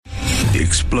The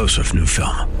explosive new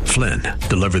film, Flynn,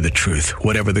 deliver the truth,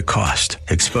 whatever the cost.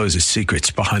 Exposes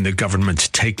secrets behind the government's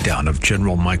takedown of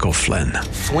General Michael Flynn.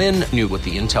 Flynn knew what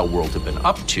the intel world had been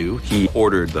up to. He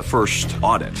ordered the first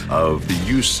audit of the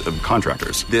use of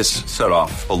contractors. This set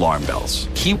off alarm bells.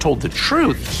 He told the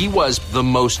truth. He was the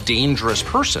most dangerous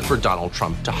person for Donald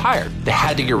Trump to hire. They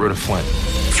had to get rid of Flynn.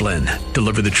 Flynn,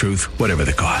 deliver the truth, whatever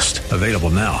the cost. Available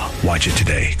now. Watch it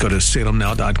today. Go to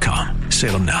salemnow.com.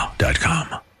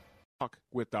 salemnow.com. Talk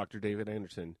with Dr. David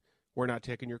Anderson. We're not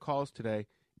taking your calls today.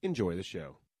 Enjoy the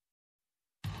show.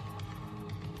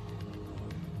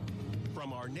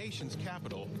 From our nation's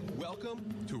capital, welcome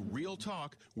to Real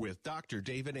Talk with Dr.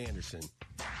 David Anderson.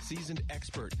 Seasoned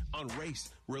expert on race,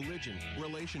 religion,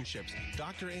 relationships,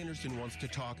 Dr. Anderson wants to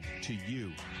talk to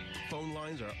you. Phone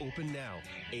lines are open now,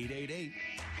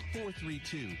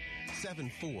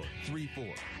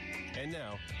 888-432-7434. And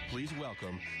now, please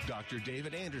welcome Dr.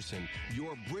 David Anderson,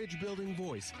 your bridge-building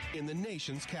voice in the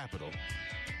nation's capital.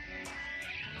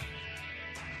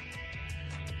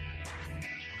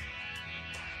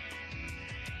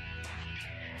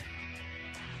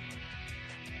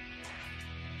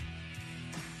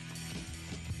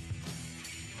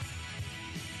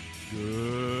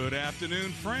 Good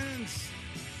afternoon, friends.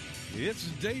 It's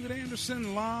David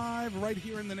Anderson live right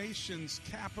here in the nation's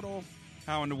capital.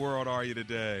 How in the world are you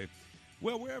today?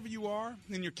 Well, wherever you are,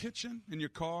 in your kitchen, in your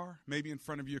car, maybe in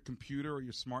front of your computer or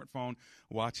your smartphone,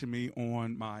 watching me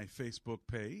on my Facebook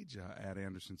page, at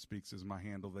Anderson Speaks is my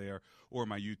handle there, or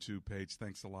my YouTube page.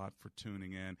 Thanks a lot for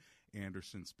tuning in.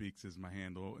 Anderson Speaks is my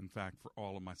handle, in fact, for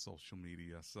all of my social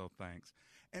media, so thanks.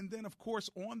 And then, of course,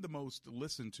 on the most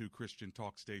listened to Christian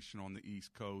talk station on the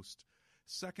East Coast,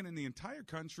 second in the entire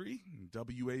country,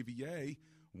 WAVA,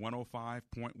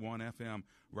 105.1 FM,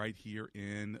 right here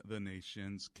in the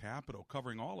nation's capital,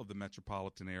 covering all of the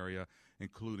metropolitan area,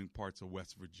 including parts of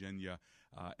West Virginia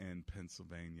and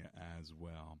Pennsylvania as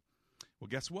well. Well,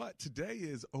 guess what? Today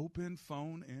is Open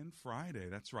Phone In Friday.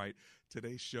 That's right.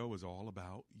 Today's show is all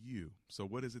about you. So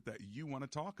what is it that you want to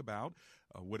talk about?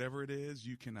 Whatever it is,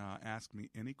 you can ask me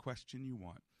any question you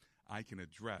want. I can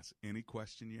address any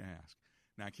question you ask.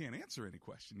 Now, I can't answer any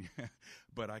question,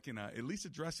 but I can at least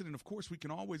address it. And, of course, we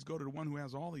can always go to the one who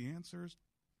has all the answers.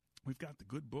 We've got the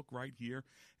good book right here,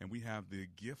 and we have the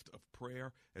gift of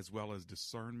prayer as well as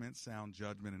discernment, sound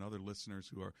judgment, and other listeners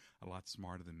who are a lot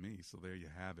smarter than me. So there you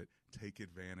have it. Take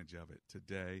advantage of it.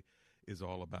 Today is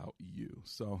all about you.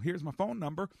 So here's my phone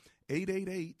number,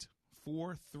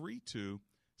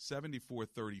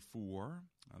 888-432-7434.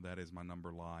 That is my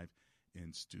number live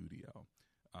in studio.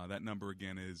 That number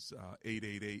again is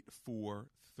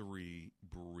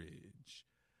 888-43-BRIDGE.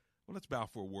 Well, let's bow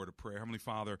for a word of prayer. Heavenly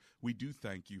Father, we do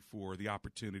thank you for the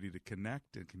opportunity to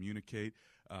connect and communicate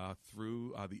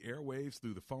through the airwaves,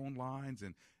 through the phone lines,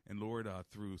 and Lord,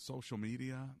 through social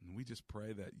media. And we just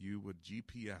pray that you would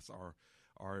GPS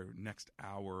our next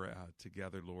hour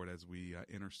together, Lord, as we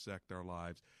intersect our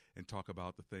lives and talk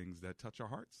about the things that touch our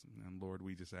hearts. And Lord,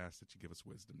 we just ask that you give us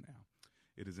wisdom now.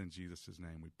 It is in Jesus'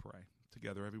 name we pray.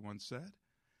 Together, everyone said,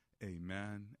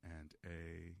 amen and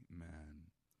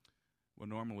amen. Well,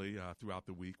 normally throughout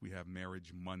the week, we have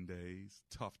Marriage Mondays,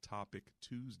 Tough Topic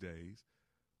Tuesdays,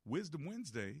 Wisdom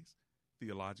Wednesdays,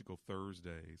 Theological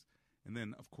Thursdays, and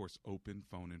then, of course, Open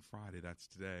Phone In Friday. That's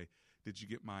today. Did you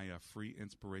get my free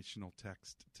inspirational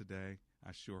text today?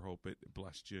 I sure hope it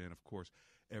blessed you. And, of course,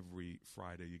 every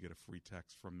Friday you get a free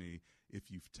text from me if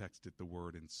you've texted the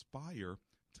word INSPIRE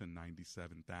to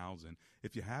 97,000.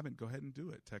 If you haven't, go ahead and do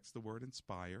it. Text the word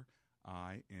INSPIRE,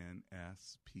 INSPIRE,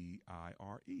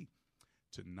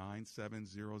 to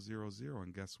 97000.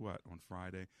 And guess what? On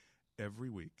Friday, every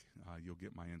week, you'll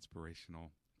get my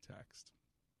inspirational text.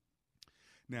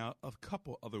 Now, a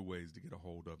couple other ways to get a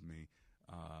hold of me.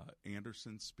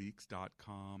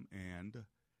 AndersonSpeaks.com and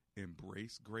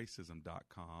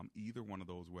EmbraceGracism.com. Either one of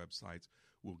those websites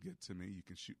will get to me. You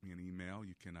can shoot me an email.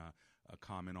 You can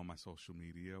comment on my social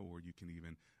media, or you can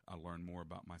even learn more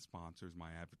about my sponsors,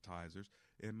 my advertisers,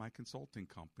 and my consulting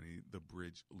company, the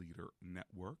Bridge Leader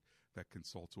Network, that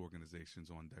consults organizations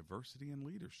on diversity and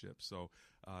leadership. So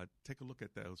take a look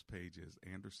at those pages,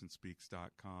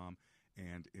 AndersonSpeaks.com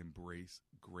and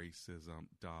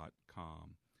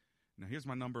EmbraceGracism.com. Now, here's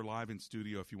my number live in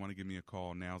studio. If you want to give me a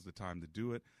call, now's the time to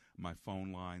do it. My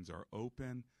phone lines are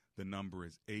open. The number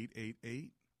is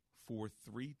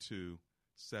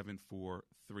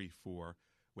 888-432-7434.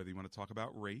 Whether you want to talk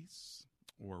about race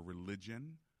or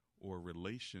religion or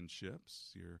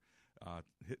relationships, you're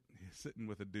sitting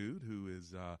with a dude who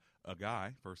is a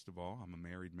guy, first of all. I'm a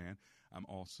married man. I'm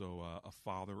also a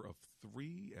father of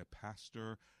three, a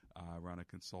pastor, I run a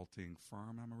consulting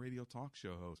firm. I'm a radio talk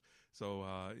show host. So,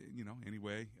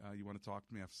 anyway, you want to talk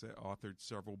to me, I've authored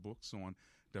several books on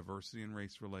diversity and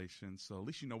race relations. So at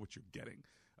least you know what you're getting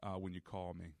when you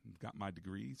call me. I've got my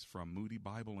degrees from Moody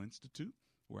Bible Institute,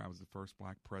 where I was the first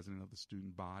black president of the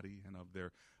student body and of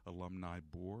their alumni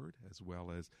board, as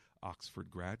well as Oxford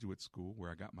Graduate School,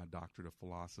 where I got my doctorate of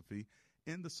philosophy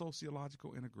in the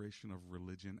sociological integration of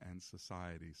religion and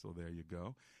society. So there you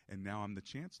go. And now I'm the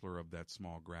chancellor of that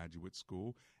small graduate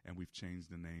school, and we've changed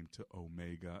the name to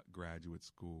Omega Graduate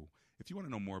School. If you want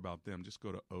to know more about them, just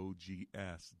go to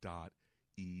ogs.edu.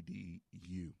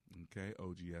 Okay,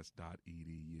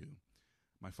 ogs.edu.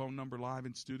 My phone number live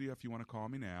in studio, if you want to call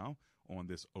me now on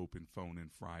this open phone-in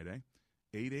Friday,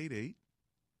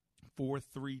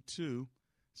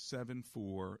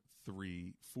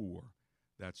 888-432-7434.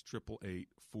 That's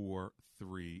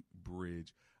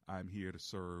 888-43-BRIDGE. I'm here to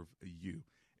serve you.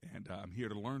 And I'm here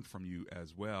to learn from you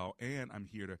as well. And I'm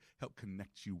here to help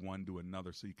connect you one to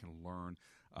another so you can learn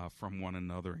from one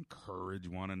another, encourage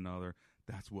one another.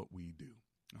 That's what we do.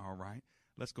 All right.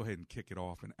 Let's go ahead and kick it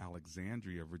off in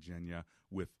Alexandria, Virginia,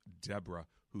 with Deborah,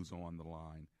 who's on the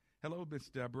line. Hello, Miss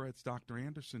Deborah. It's Dr.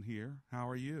 Anderson here. How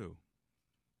are you?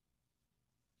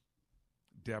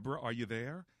 Deborah, are you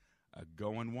there?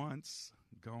 Going once,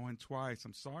 going twice.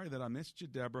 I'm sorry that I missed you,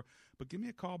 Deborah, but give me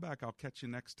a call back. I'll catch you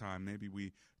next time. Maybe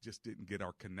we just didn't get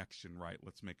our connection right.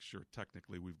 Let's make sure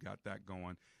technically we've got that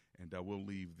going, and we'll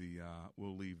leave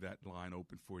that line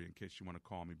open for you in case you want to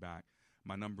call me back.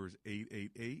 My number is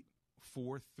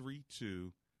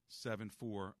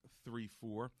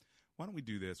 888-432-7434. Why don't we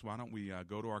do this? Why don't we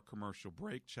go to our commercial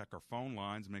break, check our phone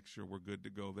lines, make sure we're good to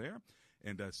go there.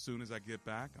 And as soon as I get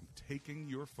back, I'm taking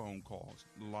your phone calls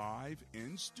live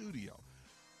in studio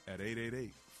at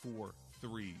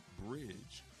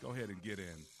 888-43-BRIDGE. Go ahead and get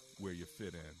in where you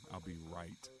fit in. I'll be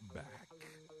right back.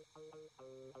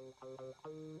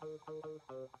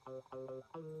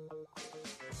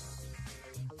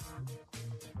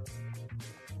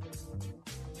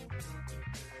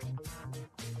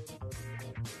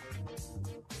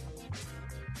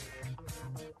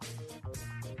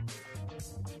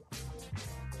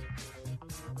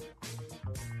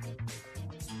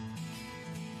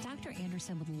 Dr.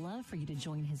 Anderson would love for you to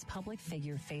join his public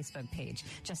figure Facebook page.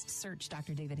 Just search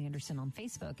Dr. David Anderson on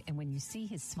Facebook, and when you see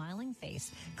his smiling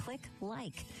face, click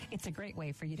like. It's a great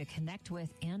way for you to connect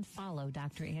with and follow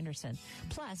Dr. Anderson.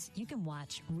 Plus, you can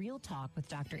watch Real Talk with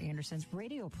Dr. Anderson's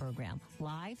radio program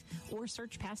live or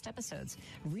search past episodes.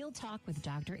 Real Talk with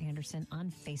Dr. Anderson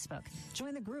on Facebook.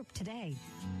 Join the group today.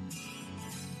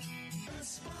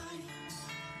 Best Buy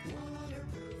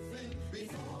waterproofing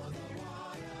before the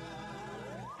water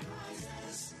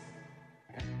rises.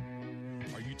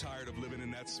 Are you tired of living in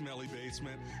that smelly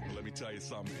basement? Well, let me tell you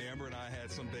something. Amber and I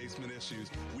had some basement issues.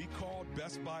 We called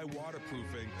Best Buy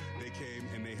Waterproofing. They came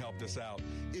and they helped us out.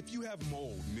 If you have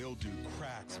mold, mildew,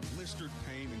 cracks, blistered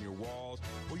paint in your walls,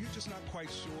 or you're just not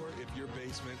quite sure if your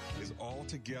basement is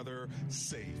altogether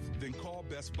safe, then call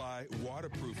Best Buy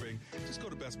Waterproofing. Just go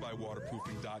to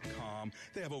bestbuywaterproofing.com.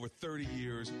 They have over 30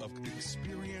 years of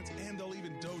experience, and they'll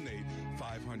even donate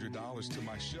 $500 to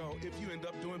my show if you end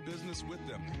up doing business with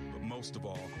them. But most of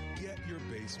all, get your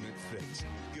basement fixed.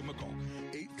 Give them a call,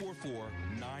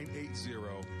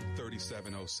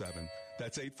 844-980-3707.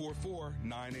 That's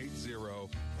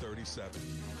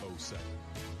 844-980-3707.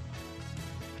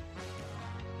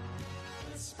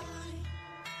 Best Buy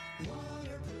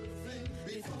waterproofing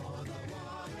before the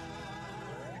water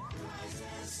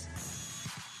rises.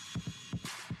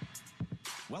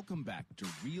 Welcome back to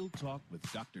Real Talk with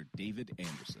Dr. David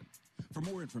Anderson. For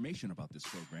more information about this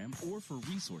program or for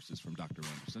resources from Dr.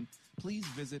 Anderson, please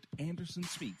visit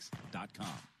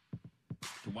AndersonSpeaks.com.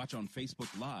 To watch on Facebook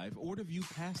Live or to view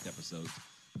past episodes,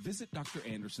 visit Dr.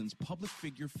 Anderson's public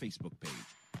figure Facebook page.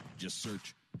 Just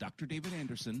search Dr. David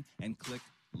Anderson and click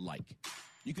like.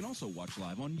 You can also watch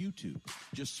live on YouTube.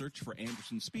 Just search for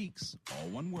Anderson Speaks, all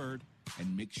one word,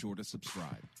 and make sure to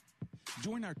subscribe.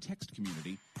 Join our text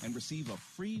community and receive a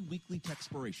free weekly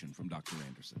textpiration from Dr.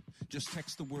 Anderson. Just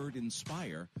text the word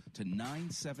INSPIRE to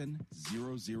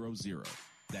 97000.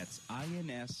 That's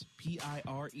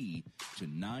INSPIRE to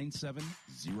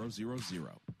 97000.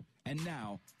 And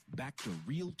now, back to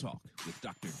Real Talk with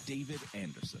Dr. David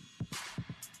Anderson.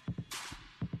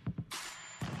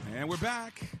 And we're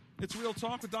back. It's Real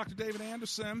Talk with Dr. David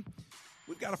Anderson.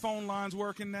 We've got our phone lines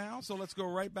working now, so let's go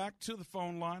right back to the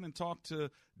phone line and talk to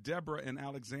Deborah in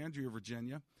Alexandria,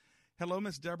 Virginia. Hello,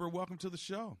 Miss Deborah. Welcome to the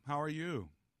show. How are you?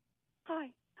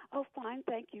 Hi. Oh, fine.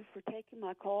 Thank you for taking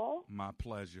my call. My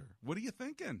pleasure. What are you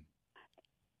thinking?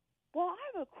 Well, I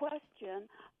have a question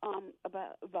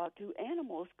about do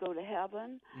animals go to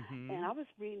heaven? Mm-hmm. And I was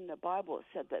reading the Bible. It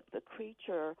said that the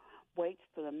creature waits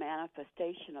for the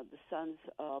manifestation of the sons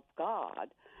of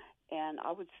God. And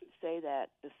I would say that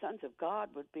the sons of God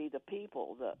would be the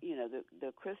people,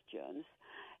 the Christians.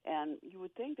 And you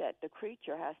would think that the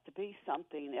creature has to be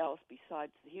something else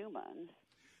besides the humans.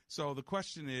 So the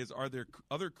question is, are there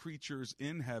other creatures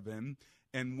in heaven?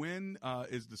 And when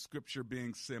is the scripture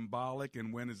being symbolic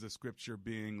and when is the scripture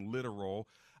being literal?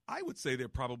 I would say there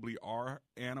probably are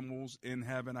animals in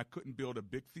heaven. I couldn't build a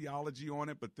big theology on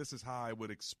it, but this is how I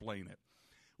would explain it.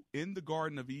 In the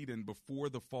Garden of Eden, before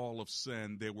the fall of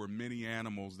sin, there were many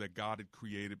animals that God had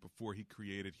created before he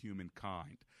created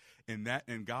humankind.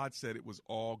 And God said it was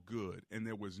all good, and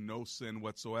there was no sin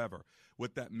whatsoever.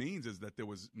 What that means is that there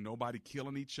was nobody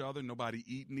killing each other, nobody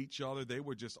eating each other. They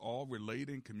were just all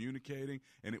relating, communicating,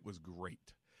 and it was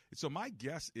great. So my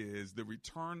guess is the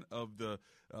return of the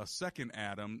second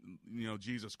Adam,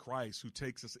 Jesus Christ, who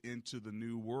takes us into the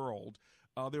new world,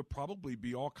 there'll probably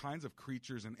be all kinds of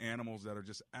creatures and animals that are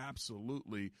just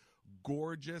absolutely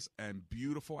gorgeous and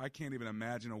beautiful. I can't even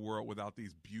imagine a world without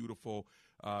these beautiful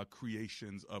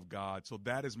creations of God. So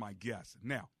that is my guess.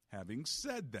 Now, having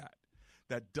said that,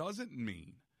 that doesn't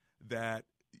mean that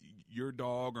your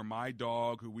dog or my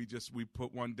dog, who we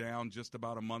put one down just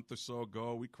about a month or so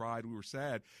ago, we cried, we were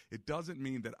sad. It doesn't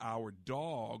mean that our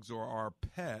dogs or our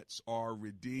pets are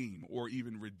redeemed or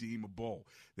even redeemable.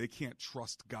 They can't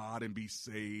trust God and be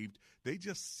saved. They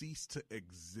just cease to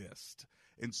exist.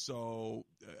 And so,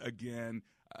 again,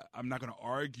 I'm not going to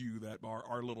argue that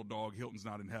our little dog Hilton's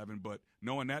not in heaven, but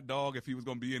knowing that dog, if he was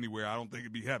going to be anywhere, I don't think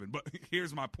it'd be heaven. But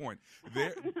here's my point.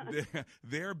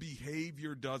 Their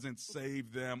behavior doesn't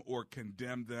save them or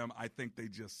condemn them. I think they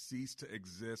just cease to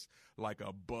exist like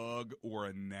a bug or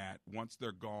a gnat. Once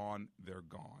they're gone, they're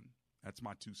gone. That's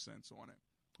my 2 cents on it.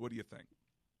 What do you think?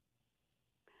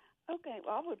 Okay,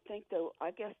 well, I would think, though,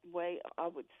 I guess the way I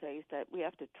would say is that we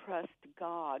have to trust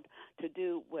God to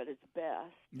do what is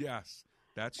best. Yes,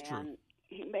 that's true. And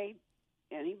he made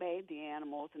the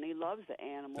animals, and he loves the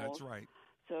animals. That's right.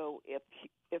 So if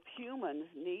humans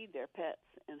need their pets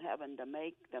in heaven to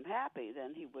make them happy,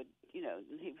 then he would,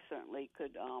 he certainly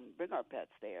could bring our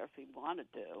pets there if he wanted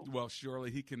to. Well,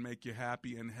 surely he can make you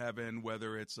happy in heaven,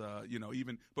 whether it's,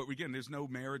 even, but again, there's no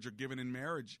marriage or given in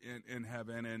marriage in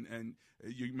heaven, and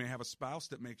you may have a spouse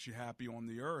that makes you happy on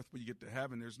the earth, but you get to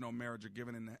heaven, there's no marriage or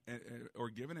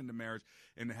given into marriage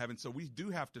in heaven. So we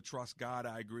do have to trust God.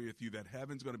 I agree with you that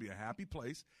heaven's going to be a happy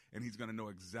place, and he's going to know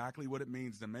exactly what it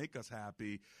means to make us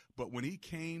happy. But when he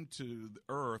came to the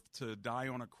earth to die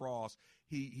on a cross,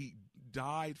 he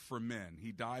died for men.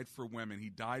 He died for women. He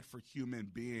died for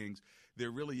human beings. There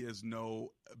really is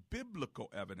no biblical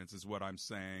evidence, is what I'm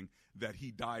saying, that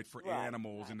he died for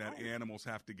animals and that animals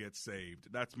have to get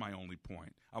saved. That's my only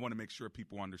point. I want to make sure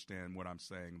people understand what I'm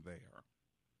saying there.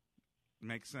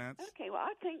 Make sense? Okay, well,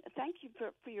 thank you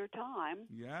for your time.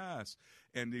 Yes,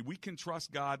 and we can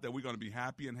trust God that we're going to be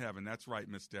happy in heaven. That's right,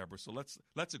 Miss Deborah. So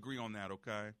let's agree on that,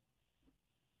 okay?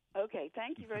 Okay,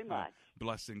 thank you very much.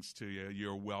 Blessings to you.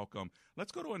 You're welcome.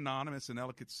 Let's go to Anonymous in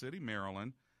Ellicott City,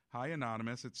 Maryland. Hi,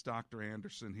 Anonymous. It's Dr.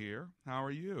 Anderson here. How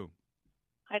are you?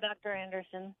 Hi, Dr.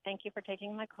 Anderson. Thank you for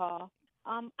taking my call.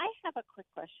 I have a quick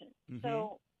question. Mm-hmm.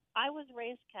 So I was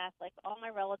raised Catholic. All my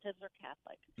relatives are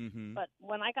Catholic. Mm-hmm. But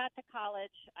when I got to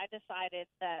college, I decided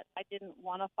that I didn't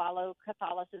want to follow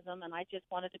Catholicism, and I just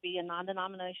wanted to be a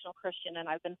non-denominational Christian, and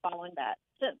I've been following that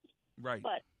since. Right.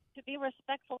 But to be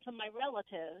respectful to my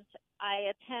relatives,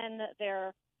 I attend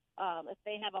their, if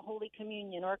they have a Holy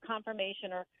Communion or a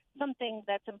confirmation or something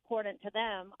that's important to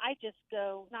them, I just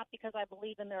go, not because I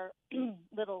believe in their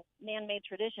little man-made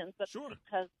traditions, but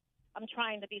because I'm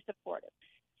trying to be supportive.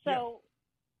 So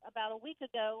about a week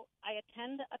ago, I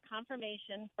attend a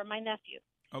confirmation for my nephew.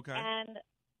 Okay. And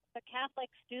the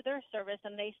Catholics do their service,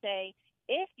 and they say,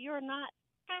 if you're not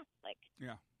Catholic,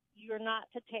 you're not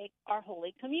to take our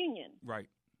Holy Communion. Right.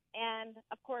 And,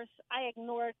 of course, I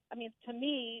ignored, to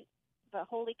me, the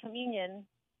Holy Communion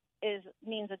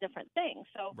means a different thing.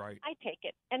 So I take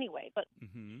it anyway. But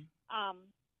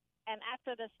and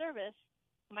after the service,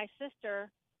 my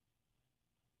sister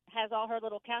has all her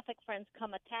little Catholic friends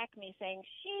come attack me saying,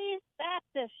 she's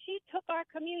Baptist, she took our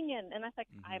communion. And I was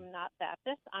like, I'm not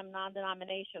Baptist, I'm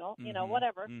non-denominational,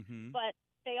 whatever. But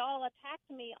they all attacked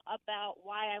me about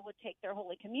why I would take their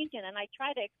Holy Communion. And I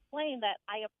try to explain that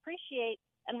I appreciate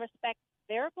and respect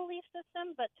their belief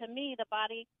system, but to me, the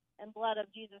body and blood of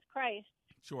Jesus Christ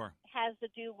has to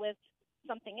do with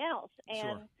something else.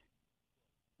 And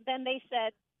then they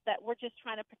said, that we're just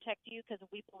trying to protect you because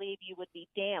we believe you would be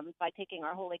damned by taking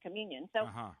our Holy Communion. So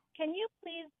can you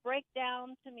please break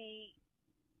down to me,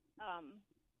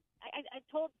 I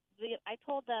told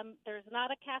them there's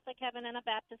not a Catholic heaven and a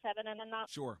Baptist heaven and a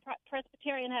not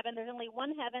Presbyterian heaven. There's only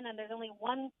one heaven and there's only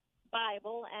one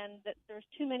Bible, and that there's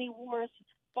too many wars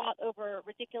fought over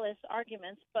ridiculous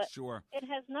arguments, but it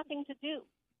has nothing to do.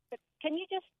 But can you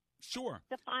just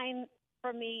define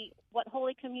for me what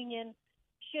Holy Communion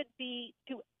should be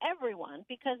to everyone?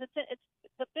 Because it's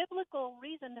the biblical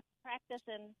reason to practice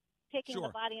and taking the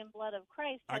body and blood of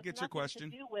Christ has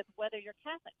nothing to do with whether you're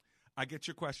Catholic. I get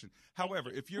your question. However,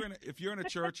 if you're in a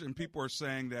church and people are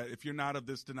saying that if you're not of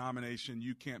this denomination,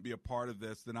 you can't be a part of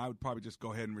this, then I would probably just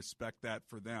go ahead and respect that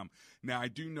for them. Now, I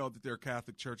do know that there are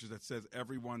Catholic churches that says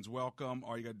everyone's welcome.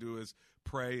 All you got to do is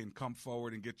pray and come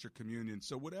forward and get your communion.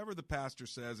 So whatever the pastor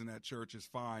says in that church is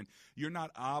fine. You're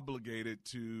not obligated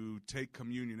to take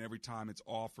communion every time it's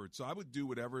offered. So I would do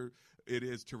whatever it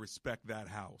is to respect that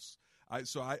house.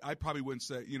 I probably wouldn't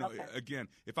say, again,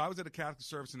 if I was at a Catholic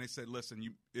service and they said, listen,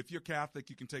 if you're Catholic,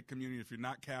 you can take communion. If you're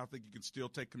not Catholic, you can still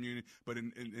take communion, but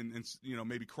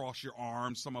maybe cross your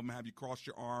arms. Some of them have you cross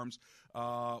your arms,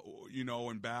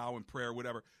 and bow in prayer,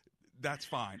 whatever. That's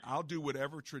fine. I'll do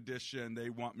whatever tradition they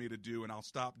want me to do, and I'll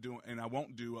stop doing, and I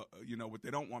won't do, what they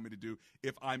don't want me to do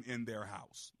if I'm in their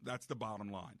house. That's the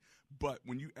bottom line. But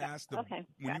when you ask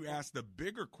you ask the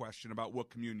bigger question about what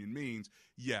communion means,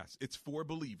 yes, it's for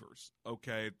believers.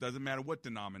 Okay, it doesn't matter what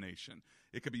denomination.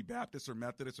 It could be Baptist or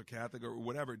Methodist or Catholic or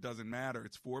whatever. It doesn't matter.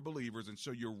 It's for believers, and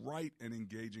so you're right in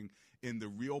engaging in the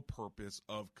real purpose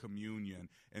of communion,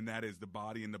 and that is the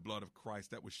body and the blood of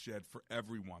Christ that was shed for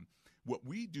everyone. What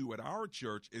we do at our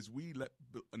church is we let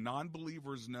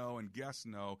non-believers know and guests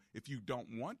know if you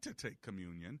don't want to take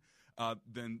communion,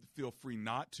 then feel free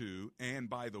not to. And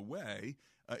by the way,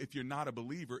 if you're not a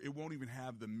believer, it won't even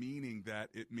have the meaning that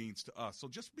it means to us. So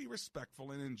just be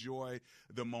respectful and enjoy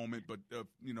the moment, but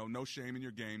no shame in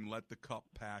your game. Let the cup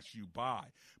pass you by.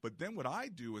 But then what I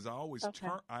do is I always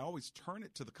turn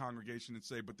it to the congregation and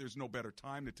say, but there's no better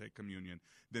time to take communion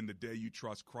than the day you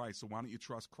trust Christ. So why don't you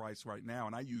trust Christ right now?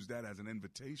 And I use that as an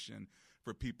invitation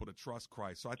for people to trust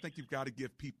Christ. So I think you've got to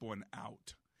give people an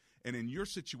out. And in your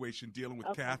situation, dealing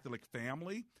with Catholic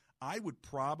family, I would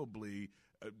probably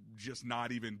just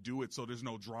not even do it so there's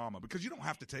no drama, because you don't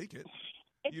have to take it.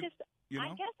 I guess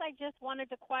I just wanted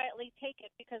to quietly take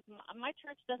it because my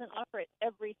church doesn't offer it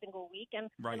every single week, and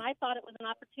I thought it was an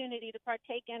opportunity to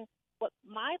partake in what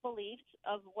my beliefs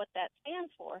of what that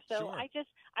stands for. So I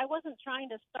wasn't trying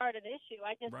to start an issue.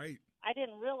 I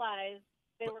didn't realize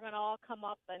they were going to all come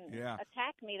up and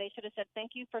attack me. They should have said,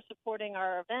 "Thank you for supporting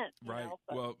our event." Now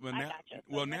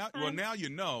you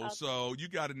know. So you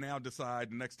got to now decide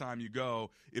the next time you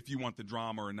go if you want the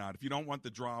drama or not. If you don't want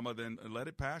the drama, then let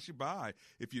it pass you by.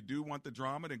 If you do want the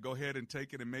drama, then go ahead and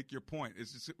take it and make your point.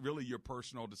 It's just really your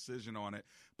personal decision on it.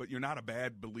 But you're not a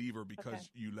bad believer because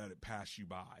you let it pass you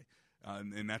by.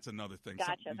 And that's another thing.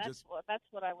 Gotcha. That's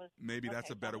what I was. Maybe that's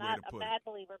a better way to put it. I'm not a bad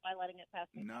believer by letting it pass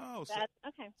me. No. That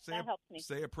helps me.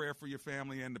 Say a prayer for your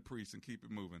family and the priest and keep it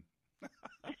moving. All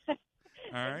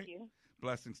right. Thank you.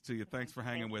 Blessings to you. Thanks for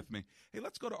hanging with me. Hey,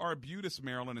 let's go to Arbutus,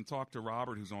 Maryland, and talk to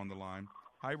Robert, who's on the line.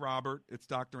 Hi, Robert. It's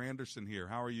Dr. Anderson here.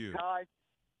 How are you? Hi.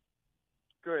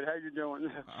 Good. How you doing?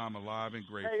 I'm alive and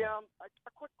grateful. Hey, a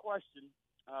quick question.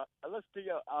 I listen to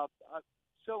you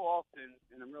so often,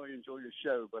 and I really enjoy your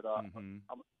show, but I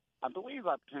believe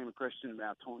I became a Christian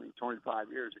about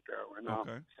 25 years ago, and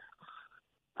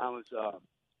I was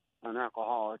an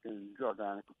alcoholic and drug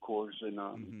addict, of course, and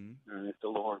it's the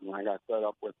Lord, when I got fed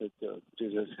up with it,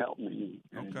 Jesus helped me,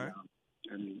 and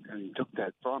he took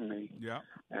that from me,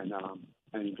 and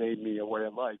he gave me a way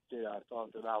of life that I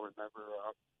thought that I would never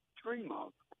dream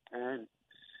of, and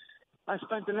I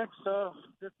spent the next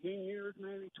 15 years,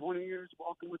 maybe 20 years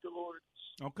walking with the Lord.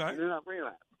 Okay. And then I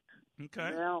relapsed.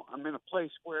 Okay. Now I'm in a place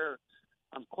where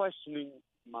I'm questioning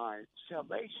my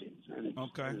salvation, and it's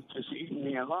just eating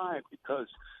me alive because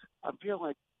I feel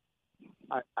like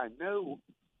I know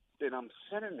that I'm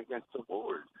sinning against the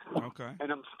Lord. Okay.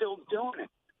 And I'm still doing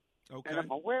it. Okay. And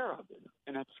I'm aware of it,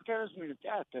 and it scares me to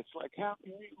death. It's like, how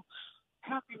can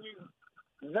you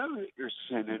know that you're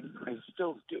sinning and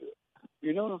still do it?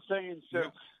 You know what I'm saying?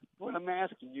 So what I'm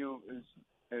asking you is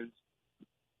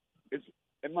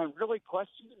am I really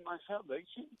questioning my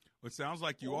salvation? Well, it sounds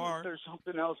like you are. There's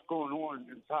something else going on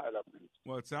inside of me.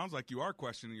 Well, it sounds like you are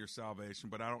questioning your salvation,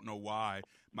 but I don't know why.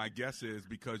 My guess is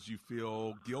because you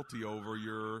feel guilty over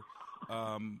your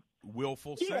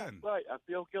willful sin. Right. I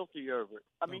feel guilty over it.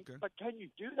 I mean, but can you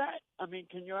do that? I mean,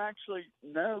 can you actually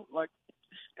know, like,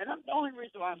 and I'm only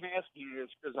reason why I'm asking you is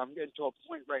because I'm getting to a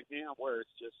point right now where it's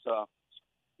just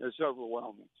it's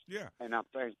overwhelming. Yeah. And I'm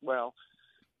thinking, well,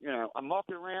 I'm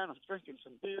walking around, I'm drinking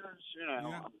some beers,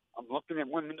 I'm looking at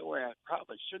women the way I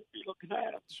probably shouldn't be looking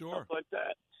at them. Sure. Stuff like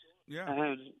that. Yeah.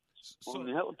 And on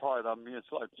the other part of me, it's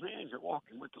like, man, you're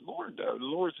walking with the Lord, though. The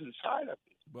Lord's inside of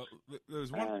you. Well,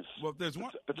 there's one. Well, there's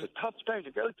one. It's a tough thing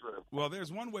to go through. Well,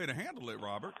 there's one way to handle it,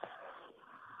 Robert.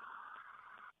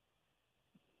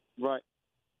 Right.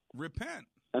 Repent.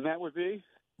 And that would be?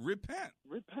 Repent.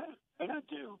 Repent. And I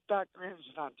do. Dr.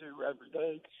 Anderson, I do every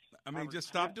day. I mean, just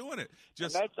stop doing it.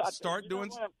 Just start doing.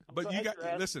 But you got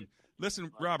listen,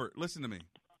 Robert. Listen to me.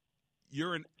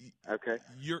 You're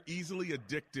easily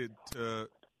addicted to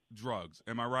drugs.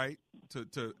 Am I right?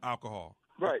 To alcohol.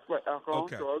 Right. Alcohol,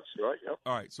 and drugs. Right. Yep.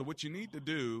 All right. So what you need to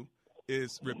do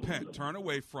is repent, turn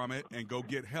away from it, and go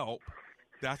get help.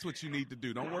 That's what you need to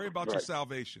do. Don't worry about your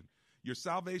salvation. Your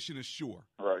salvation is sure.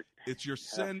 Right. It's your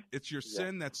sin. It's your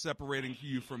sin that's separating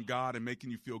you from God and making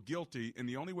you feel guilty. And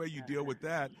the only way you deal with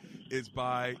that is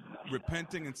by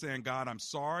repenting and saying, God, I'm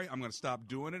sorry. I'm going to stop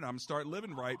doing it. I'm going to start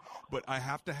living right. But I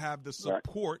have to have the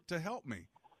support to help me.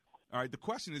 All right. The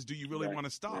question is, do you really want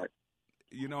to stop? Right.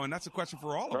 And that's a question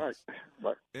for all of us.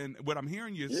 Right. And what I'm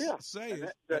hearing you say is,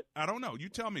 I don't know. You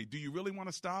tell me, do you really want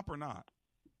to stop or not?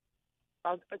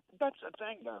 That's the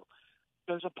thing, though.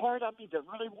 There's a part of me that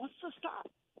really wants to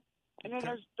stop. And then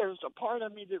there's a part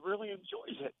of me that really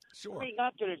enjoys it. Sure. I mean,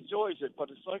 not that enjoys it,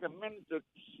 but it's like a minute that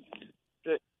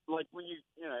like when you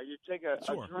take a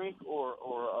drink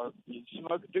or you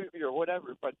smoke a doobie or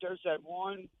whatever, but there's that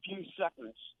one few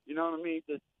seconds, you know what I mean,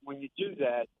 that when you do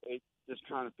that, it just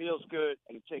kind of feels good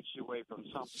and it takes you away from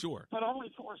something. Sure. But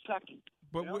only for a second.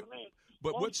 But you know what I mean?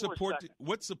 But what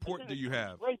support do you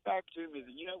have? Right back to me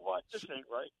that, you know what, this ain't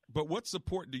right. But what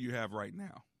support do you have right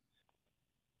now?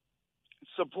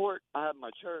 Support, I have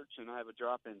my church, and I have a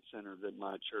drop-in center that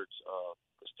my church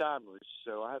established.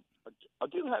 So I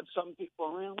do have some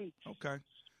people around me. Okay.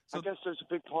 So, I guess there's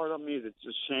a big part of me that's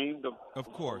ashamed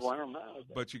of course. Where I'm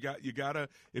at. But you gotta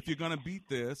if you're gonna beat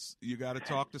this, you gotta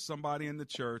talk to somebody in the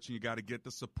church, and you gotta get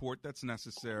the support that's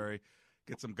necessary.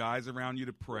 Get some guys around you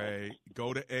to pray.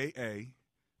 Go to AA,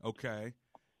 okay?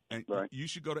 And you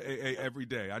should go to AA every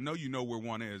day. I know you know where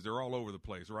one is. They're all over the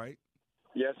place, right?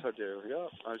 Yes, I do. Yeah,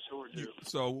 I sure do.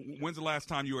 So when's the last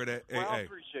time you were at AA? Well, I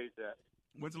appreciate that.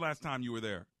 When's the last time you were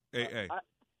there? AA.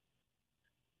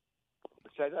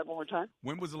 Say that one more time.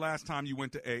 When was the last time you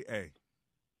went to AA?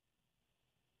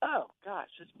 Oh gosh,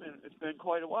 it's been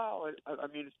quite a while. I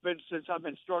mean, it's been since I've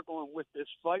been struggling with this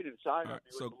fight inside of me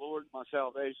with the Lord and my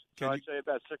salvation. So I'd say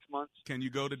about 6 months. Can you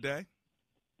go today?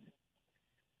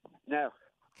 No.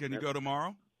 Can you go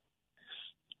tomorrow?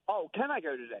 Oh, can I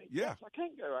go today? Yeah. Yes, I can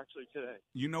go actually today.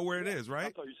 You know where it is, right? I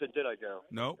thought you said, did I go?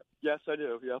 No. Yes, I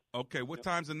do. Yep. Okay. What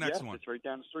time's the next one? It's right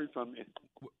down the street from me.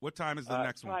 What time is the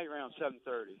next one? Probably around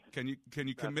 7:30. Can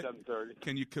you commit? 7:30.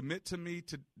 Can you commit to me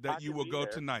that you will go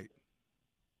tonight?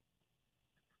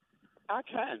 I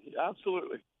can,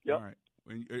 absolutely. Yep. All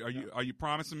right. Are you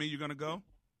promising me you're going to go?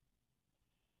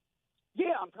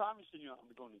 Yeah, I'm promising you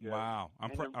I'm going to go. Wow,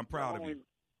 I'm proud of you.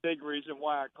 Big reason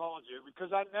why I called you,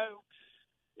 because I know,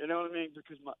 you know what I mean.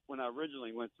 Because when I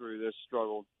originally went through this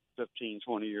struggle 15,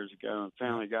 20 years ago, and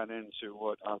finally got into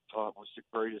what I thought was the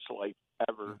greatest life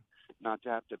ever, not to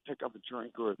have to pick up a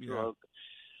drink or a drug.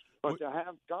 But to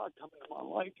have God come into my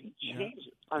life and change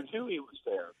it, I knew He was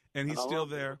there, and He's still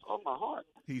there. On my heart,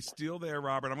 He's still there,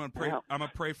 Robert. I'm going to pray. I'm going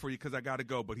to pray for you because I got to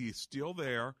go. But He's still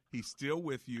there. He's still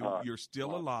with you. You're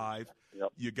still alive. Yep.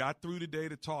 You got through today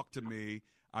to talk to me.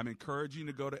 I'm encouraging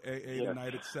you to go to AA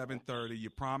tonight at 7:30.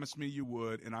 You promised me you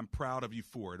would, and I'm proud of you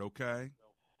for it. Okay.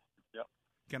 Yep.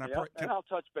 Can I pray? And I'll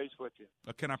touch base with you.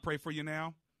 Can I pray for you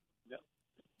now? Yep.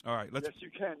 All right. Yes, you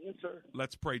can. Yes, sir.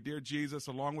 Let's pray. Dear Jesus,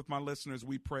 along with my listeners,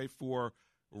 we pray for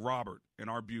Robert and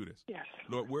Arbutus. Yes.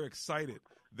 Lord, we're excited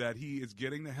that he is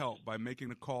getting the help by making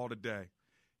the call today.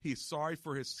 He's sorry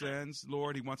for his sins,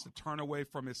 Lord. He wants to turn away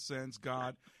from his sins,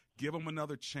 God. Give him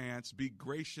another chance. Be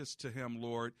gracious to him,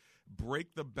 Lord.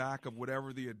 Break the back of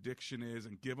whatever the addiction is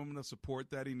and give him the support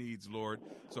that he needs, Lord,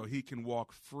 so he can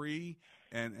walk free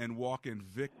and walk in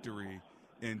victory.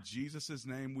 In Jesus'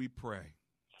 name we pray.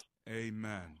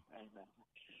 Amen. Amen.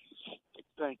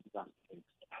 Thank you, Dr.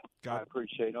 I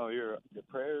appreciate all your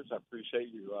prayers. I appreciate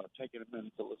you taking a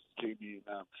minute to listen to me.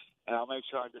 And I'll make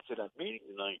sure I get to that meeting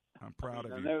tonight. I'm proud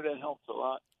of you. I know that helps a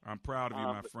lot. I'm proud of you,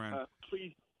 my friend.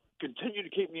 Please continue to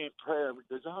keep me in prayer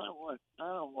because I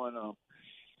don't want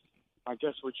I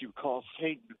guess what you call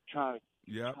Satan to try to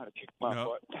Yep. Try to kick my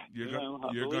butt.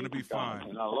 You're going to be fine.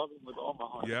 And I love him with all my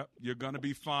heart. Yep. You're going to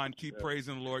be fine. Keep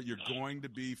praising the Lord. You're going to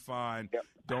be fine. Yep.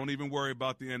 Don't even worry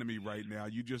about the enemy right now.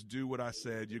 You just do what I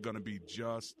said. You're going to be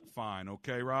just fine.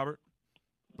 Okay, Robert?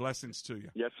 Blessings to you.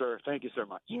 Yes, sir. Thank you so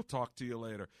much. We'll talk to you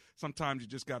later. Sometimes you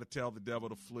just got to tell the devil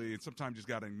to flee, and sometimes you just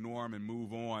got to ignore him and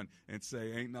move on and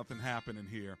say, ain't nothing happening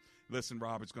here. Listen,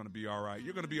 Robert's going to be all right.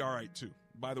 You're going to be all right, too.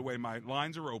 By the way, my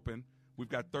lines are open. We've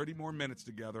got 30 more minutes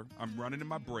together. I'm running in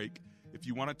my break. If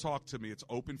you want to talk to me, it's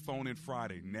open phone in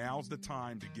Friday. Now's the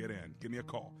time to get in. Give me a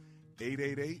call.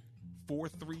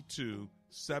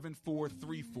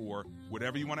 888-432-7434.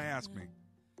 Whatever you want to ask me,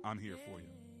 I'm here for you.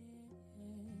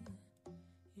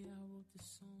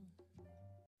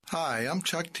 Hi, I'm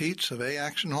Chuck Teets of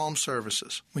A-Action Home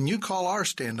Services. When you call our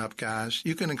stand-up guys,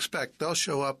 you can expect they'll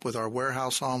show up with our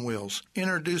warehouse on wheels,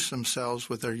 introduce themselves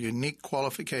with their unique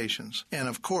qualifications, and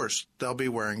of course, they'll be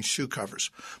wearing shoe covers.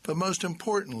 But most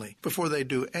importantly, before they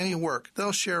do any work,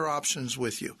 they'll share options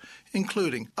with you,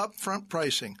 including upfront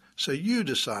pricing, so you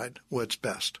decide what's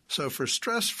best. So for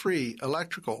stress-free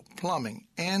electrical, plumbing,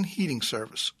 and heating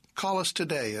service, call us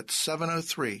today at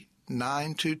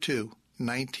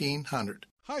 703-922-1900.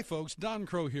 Hi, folks. Don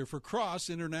Crow here for Cross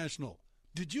International.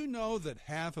 Did you know that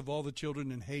half of all the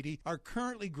children in Haiti are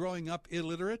currently growing up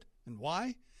illiterate? And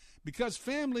why? Because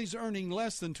families earning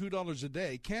less than $2 a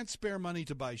day can't spare money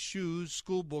to buy shoes,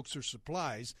 school books, or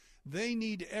supplies. They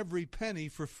need every penny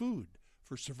for food,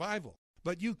 for survival.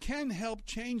 But you can help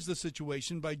change the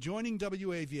situation by joining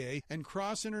WAVA and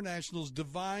Cross International's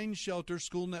Divine Shelter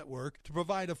School Network to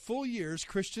provide a full year's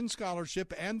Christian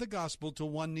scholarship and the gospel to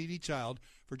one needy child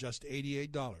for just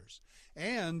 $88.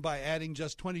 And by adding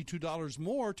just $22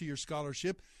 more to your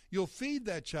scholarship, you'll feed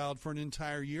that child for an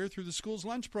entire year through the school's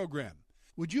lunch program.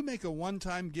 Would you make a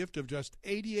one-time gift of just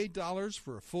 $88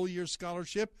 for a full year's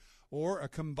scholarship, or a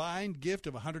combined gift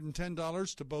of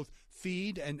 $110 to both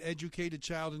feed and educate a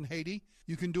child in Haiti?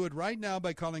 You can do it right now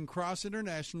by calling Cross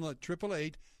International at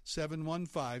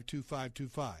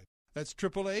 888-715-2525. That's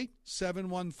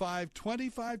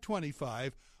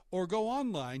 888-715-2525, or go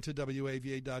online to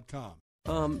WAVA.com.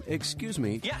 Excuse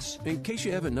me. Yes. In case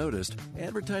you haven't noticed,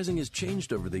 advertising has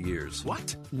changed over the years.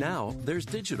 What? Now, there's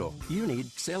digital. You need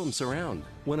Salem Surround.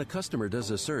 When a customer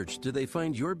does a search, do they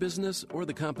find your business or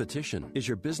the competition? Is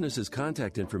your business's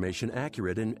contact information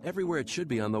accurate and everywhere it should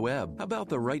be on the web? How about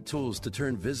the right tools to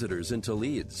turn visitors into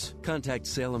leads? Contact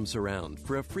Salem Surround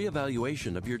for a free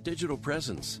evaluation of your digital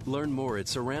presence. Learn more at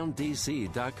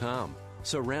SurroundDC.com.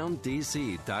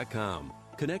 SurroundDC.com.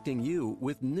 Connecting you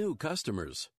with new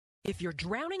customers. If you're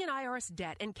drowning in IRS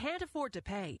debt and can't afford to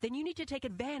pay, then you need to take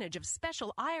advantage of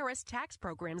special IRS tax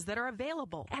programs that are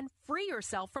available and free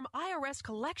yourself from IRS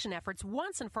collection efforts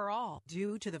once and for all.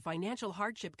 Due to the financial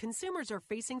hardship consumers are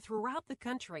facing throughout the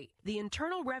country, the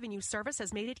Internal Revenue Service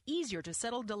has made it easier to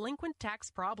settle delinquent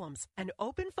tax problems. An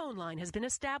open phone line has been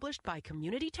established by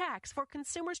Community Tax for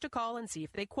consumers to call and see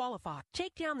if they qualify.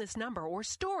 Take down this number or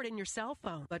store it in your cell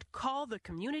phone, but call the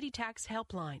Community Tax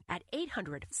Helpline at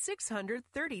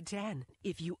 800-600-3010.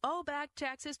 If you owe back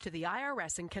taxes to the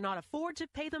IRS and cannot afford to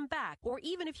pay them back, or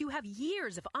even if you have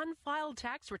years of unfiled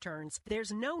tax returns,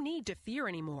 there's no need to fear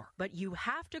anymore. But you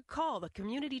have to call the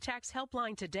Community Tax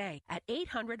Helpline today at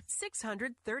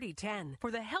 800-600-3010 for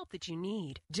the help that you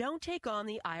need. Don't take on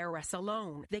the IRS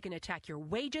alone. They can attack your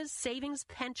wages, savings,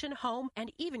 pension, home,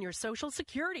 and even your Social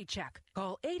Security check.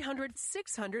 Call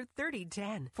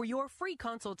 800-600-3010 for your free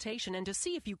consultation and to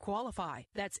see if you qualify.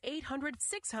 That's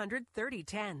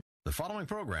 800-600-3010. The following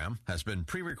program has been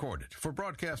pre-recorded for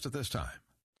broadcast at this time.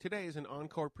 Today is an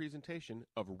encore presentation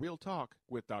of Real Talk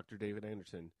with Dr. David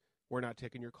Anderson. We're not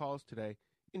taking your calls today.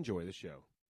 Enjoy the show.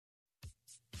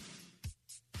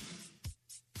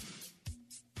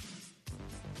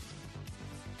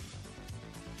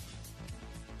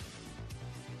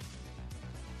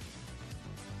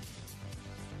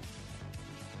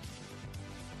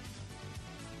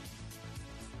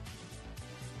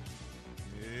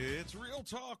 It's Real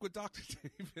Talk with Dr.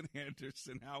 David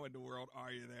Anderson. How in the world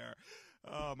are you there?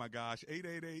 Oh, my gosh.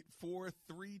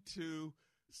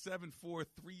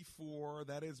 888-432-7434.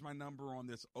 That is my number on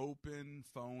this open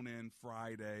phone-in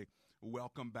Friday.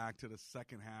 Welcome back to the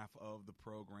second half of the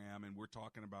program, and we're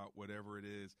talking about whatever it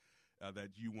is that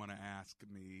you want to ask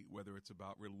me, whether it's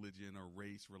about religion or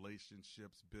race,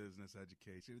 relationships, business,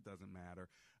 education. It doesn't matter.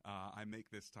 I make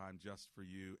this time just for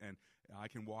you, and I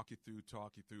can walk you through,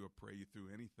 talk you through, or pray you through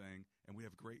anything. And we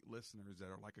have great listeners that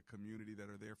are like a community that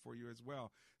are there for you as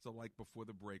well. So like before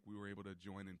the break, we were able to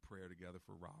join in prayer together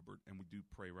for Robert, and we do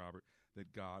pray, Robert,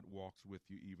 that God walks with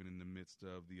you even in the midst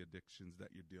of the addictions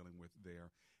that you're dealing with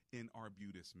there in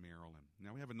Arbutus, Maryland.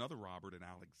 Now, we have another Robert in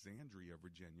Alexandria,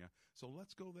 Virginia, so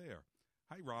let's go there.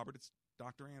 Hi, Robert. It's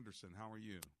Dr. Anderson. How are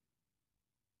you?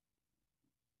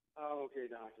 Oh, okay,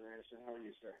 Dr. Anderson. How are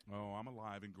you, sir? Oh, I'm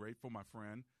alive and grateful, my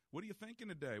friend. What are you thinking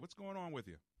today? What's going on with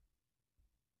you?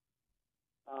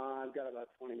 I've got about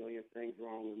 20 million things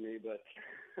wrong with me, but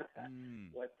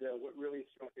what really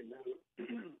struck a note,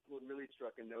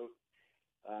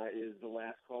 is the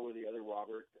last caller, the other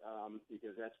Robert,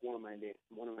 because that's one of my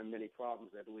many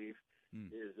problems, I believe,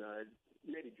 is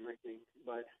maybe drinking.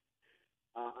 But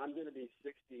I'm going to be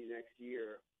 60 next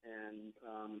year, and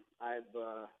I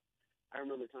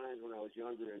remember times when I was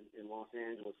younger in Los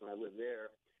Angeles when I lived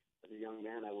there. As a young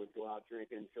man, I would go out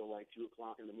drinking until like 2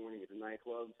 o'clock in the morning at the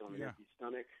nightclubs on an empty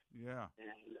stomach. Yeah.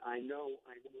 And I know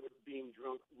what being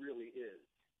drunk really is.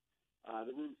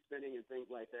 The room spinning and things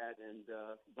like that, and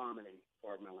vomiting,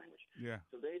 pardon my language. Yeah.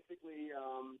 So basically,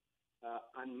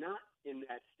 I'm not in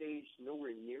that stage,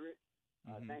 nowhere near it.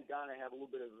 Thank God I have a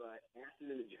little bit of acid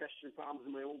and indigestion problems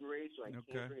in my older age, so I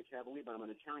can't drink heavily, but I'm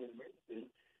an Italian American.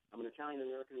 I'm an Italian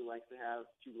American who likes to have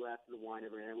 2 glasses of wine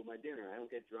every night with my dinner. I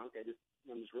don't get drunk.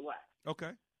 I'm just relaxed.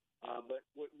 Okay. But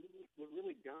what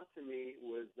really got to me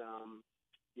was,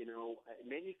 it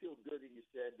made me feel good that you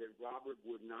said that Robert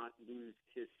would not lose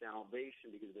his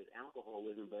salvation because of his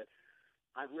alcoholism. But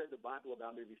I've read the Bible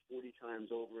about maybe 40 times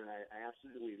over, and I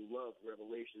absolutely love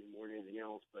Revelation more than anything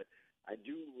else. But I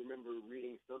do remember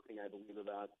reading something, I believe,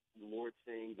 about the Lord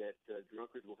saying that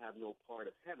drunkards will have no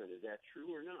part of heaven. Is that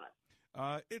true or not?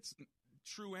 It's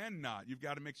true and not. You've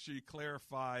got to make sure you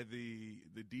clarify the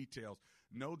details.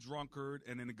 No drunkard,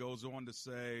 and then it goes on to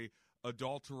say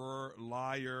adulterer,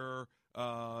 liar,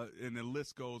 and the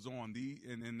list goes on.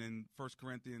 And in 1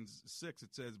 Corinthians 6,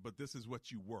 it says, but this is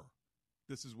what you were.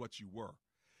 This is what you were.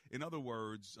 In other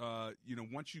words,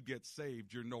 once you get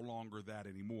saved, you're no longer that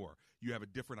anymore. You have a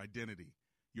different identity.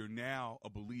 You're now a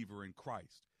believer in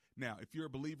Christ. Now, if you're a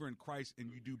believer in Christ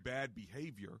and you do bad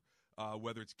behavior,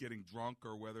 whether it's getting drunk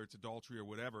or whether it's adultery or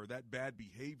whatever, that bad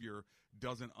behavior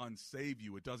doesn't unsave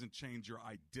you. It doesn't change your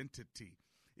identity.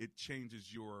 It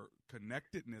changes your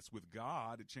connectedness with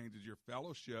God. It changes your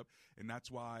fellowship. And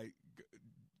that's why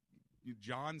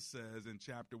John says in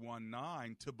chapter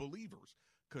 1:9 to believers,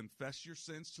 confess your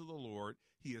sins to the Lord.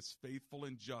 He is faithful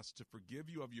and just to forgive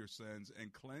you of your sins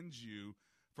and cleanse you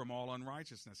from all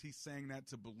unrighteousness. He's saying that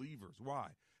to believers.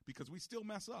 Why? Because we still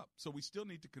mess up. So we still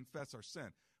need to confess our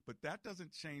sin. But that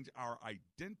doesn't change our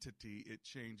identity. It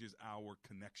changes our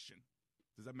connection.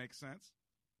 Does that make sense?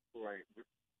 Right.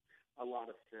 A lot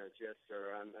of sense, yes,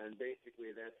 sir. And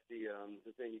basically, that's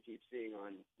the thing you keep seeing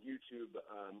on YouTube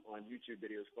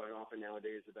videos quite often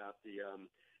nowadays about the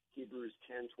Hebrews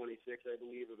 10:26, I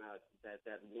believe, about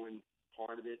that one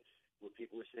part of it where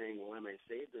people are saying, well, am I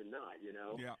saved or not,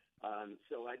 Yeah.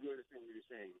 So I do understand what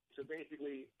you're saying. So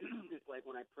basically, it's like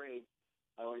when I pray,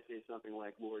 I always say something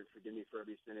like, Lord, forgive me for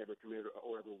every sin I ever committed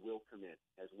or ever will commit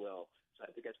as well. So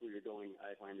I think that's where you're going,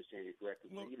 if I understand you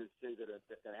correctly. Well, even sins that I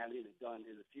haven't even done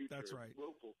in the future, that's right.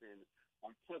 willful sins,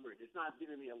 are covered. It's not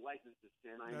giving me a license to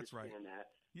sin. I that's understand right.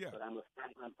 that. Yeah. But I'm a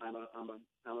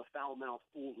foul-mouthed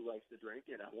fool who likes to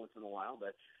drink it once in a while.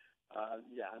 But I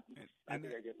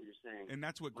think I get what you're saying. And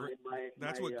that's what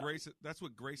grace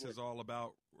is all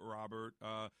about, Robert.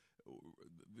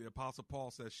 The Apostle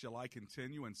Paul says, shall I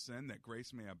continue in sin that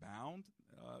grace may abound?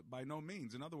 By no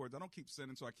means. In other words, I don't keep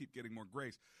sinning so I keep getting more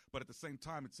grace. But at the same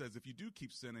time, it says if you do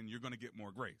keep sinning, you're going to get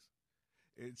more grace.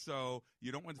 And so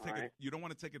you don't want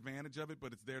to take advantage of it,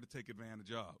 but it's there to take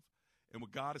advantage of. And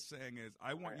what God is saying is,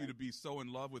 I want you to be so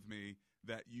in love with me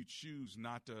that you choose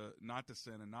not to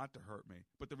sin and not to hurt me.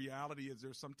 But the reality is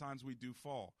there's sometimes we do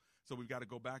fall. So we've got to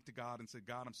go back to God and say,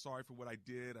 God, I'm sorry for what I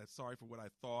did. I'm sorry for what I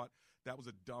thought. That was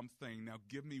a dumb thing. Now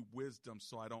give me wisdom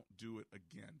so I don't do it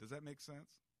again. Does that make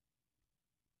sense?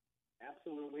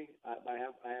 Absolutely. I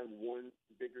have one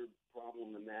bigger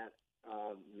problem than that,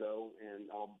 though, and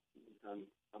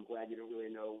I'm glad you don't really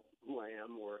know who I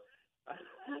am or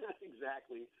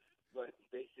exactly. But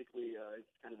basically,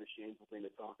 it's kind of a shameful thing to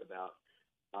talk about.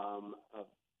 A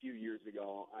few years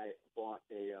ago, I bought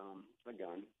a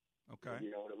gun. Okay. You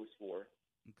know what it was for.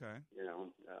 Okay.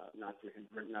 Not for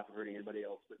hurting anybody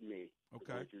else but me.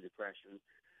 Okay. Going through depression.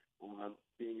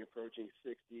 Being approaching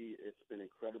 60, it's been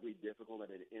incredibly difficult. I've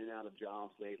been in and out of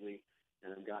jobs lately,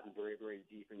 and I've gotten very, very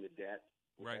deep into debt,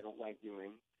 which I don't like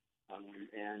doing.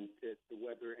 And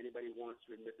whether anybody wants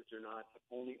to admit this or not,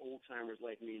 only old-timers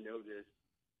like me know this,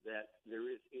 that there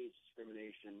is age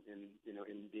discrimination in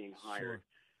being hired. Sure.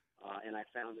 And I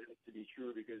found it to be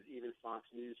true because even Fox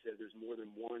News said there's more than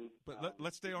one. But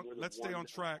let's stay on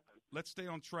track. Let's stay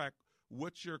on track.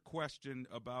 What's your question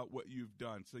about what you've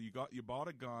done? So you bought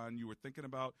a gun. You were thinking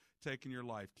about taking your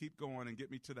life. Keep going and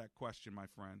get me to that question, my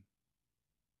friend.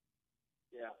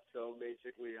 Yeah. So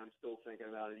basically, I'm still thinking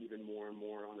about it even more and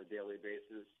more on a daily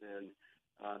basis. And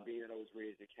being that I was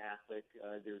raised a Catholic,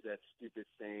 there's that stupid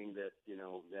saying that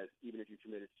that even if you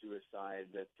committed suicide,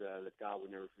 that God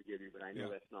would never forgive you. But I know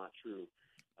that's not true.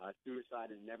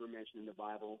 Suicide is never mentioned in the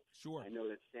Bible. Sure. I know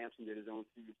that Samson did his own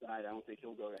suicide. I don't think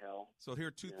he'll go to hell. So here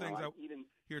are two things.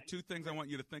 Here are two things I want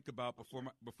you to think about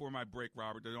before my break,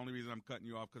 Robert. The only reason I'm cutting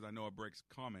you off because I know a break's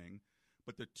coming.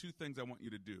 But there are two things I want you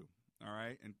to do. All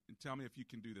right, and tell me if you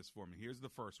can do this for me. Here's the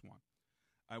first one.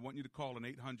 I want you to call an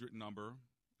 800 number.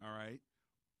 All right.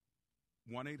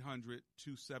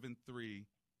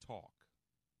 1-800-273-TALK.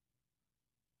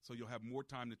 So you'll have more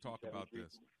time to talk about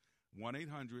this.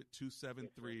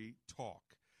 1-800-273-TALK.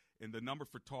 And the number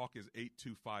for TALK is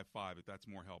 8255 if that's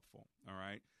more helpful. All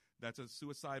right? That's a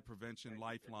suicide prevention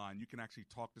lifeline. You can actually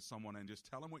talk to someone and just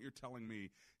tell them what you're telling me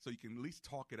so you can at least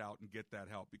talk it out and get that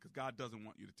help because God doesn't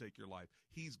want you to take your life.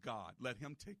 He's God. Let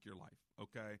him take your life,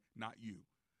 okay? Not you.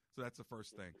 So that's the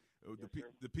first thing.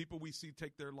 The people we see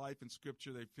take their life in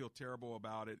Scripture, they feel terrible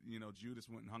about it. Judas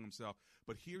went and hung himself.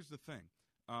 But here's the thing.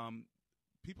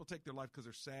 People take their life because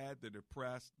they're sad, they're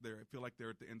depressed, they feel like they're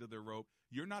at the end of their rope.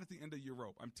 You're not at the end of your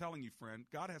rope. I'm telling you, friend,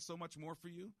 God has so much more for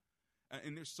you,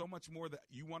 and there's so much more that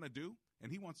you want to do, and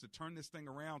he wants to turn this thing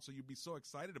around so you'll be so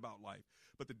excited about life.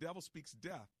 But the devil speaks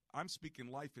death. I'm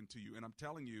speaking life into you, and I'm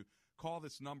telling you, call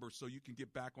this number so you can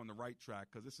get back on the right track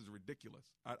because this is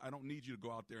ridiculous. I don't need you to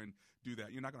go out there and do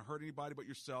that. You're not going to hurt anybody but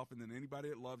yourself, and then anybody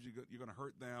that loves you, you're going to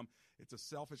hurt them. It's a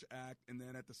selfish act, and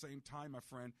then at the same time, my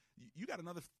friend, you got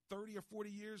another 30 or 40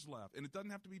 years left, and it doesn't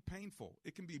have to be painful.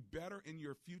 It can be better in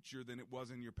your future than it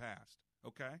was in your past,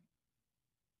 okay?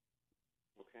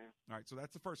 Okay. All right, so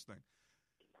that's the first thing.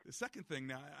 The second thing,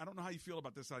 now, I don't know how you feel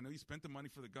about this. I know you spent the money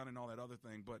for the gun and all that other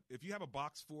thing, but if you have a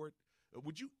box for it,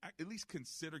 would you at least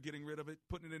consider getting rid of it,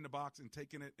 putting it in the box and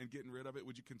taking it and getting rid of it?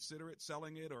 Would you consider it,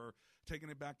 selling it or taking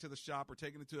it back to the shop or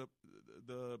taking it to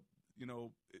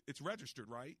it's registered,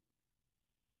 right?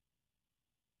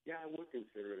 Yeah, I would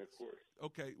consider it, of course.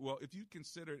 Okay, well, if you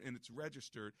consider it and it's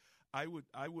registered, I would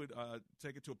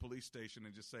take it to a police station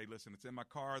and just say, listen, it's in my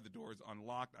car. The door is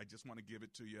unlocked. I just want to give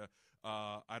it to you.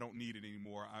 I don't need it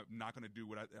anymore. I'm not going to do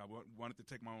what I wanted to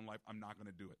take my own life. I'm not going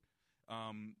to do it.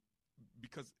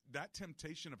 Because that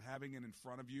temptation of having it in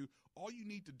front of you, all you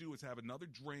need to do is have another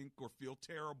drink or feel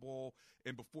terrible,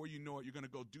 and before you know it, you're going to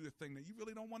go do the thing that you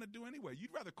really don't want to do anyway.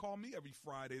 You'd rather call me every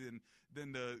Friday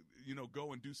than to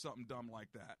go and do something dumb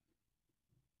like that.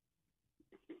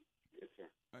 Yes,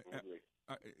 sir. I agree.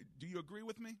 Do you agree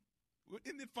with me?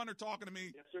 Isn't it funner talking to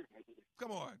me? Yes, sir.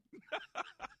 Come on.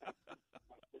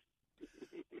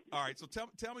 All right, so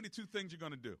tell me the two things you're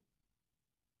going to do.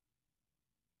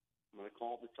 I'm going to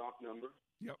call the talk number.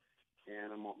 Yep.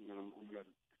 And I'm going to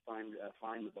find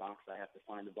the box. I have to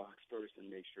find the box first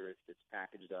and make sure it's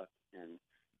packaged up. And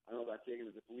I don't know about taking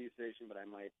it to the police station, but I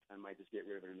might just get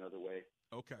rid of it another way.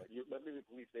 Okay. But maybe the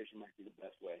police station might be the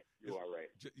best way. You are right.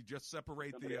 Just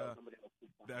separate somebody else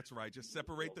that's right. Just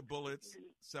separate the bullets,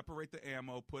 separate the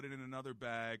ammo, put it in another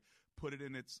bag, put it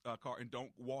in its car, and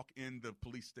don't walk in the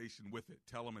police station with it.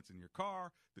 Tell them it's in your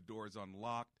car. The door is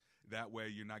unlocked. That way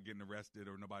you're not getting arrested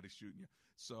or nobody's shooting you.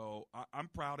 So I'm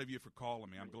proud of you for calling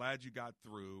me. I'm glad you got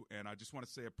through, and I just want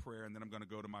to say a prayer, and then I'm going to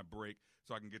go to my break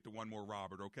so I can get to one more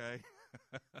Robert, okay?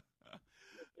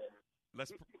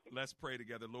 Let's pray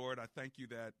together. Lord, I thank you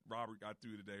that Robert got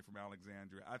through today from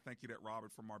Alexandria. I thank you that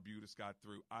Robert from Arbutus got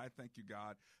through. I thank you,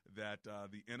 God, that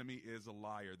the enemy is a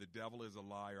liar. The devil is a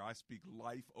liar. I speak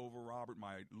life over Robert.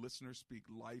 My listeners speak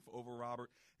life over Robert.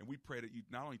 And we pray that you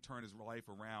not only turn his life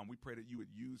around, we pray that you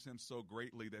would use him so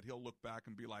greatly that he'll look back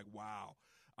and be like, wow,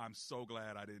 I'm so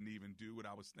glad I didn't even do what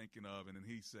I was thinking of. And then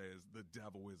he says, the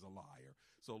devil is a liar.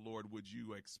 So, Lord, would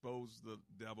you expose the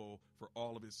devil for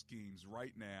all of his schemes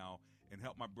right now and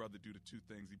help my brother do the two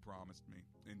things he promised me.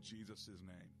 In Jesus'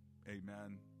 name,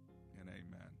 amen and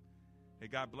amen. Hey,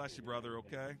 God bless you, brother,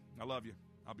 okay? I love you.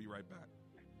 I'll be right back.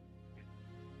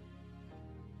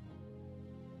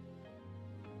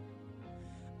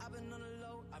 I've been on the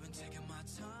low, I've been taking my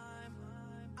time.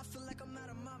 I feel like I'm out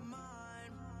of my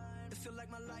mind. It feel like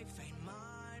my life ain't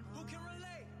mine. Who can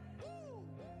relate? Woo!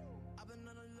 I've been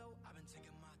on the low, I've been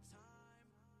taking my time.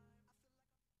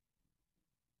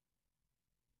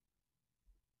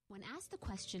 When asked the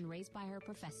question raised by her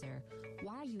professor,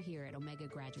 why are you here at Omega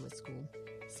Graduate School?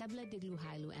 Sebla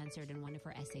Digluhailu answered in one of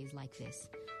her essays like this: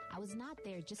 I was not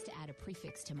there just to add a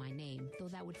prefix to my name, though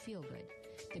that would feel good.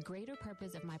 The greater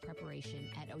purpose of my preparation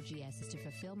at OGS is to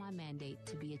fulfill my mandate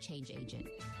to be a change agent.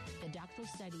 The doctoral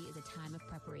study is a time of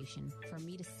preparation for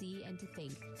me to see and to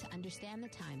think, to understand the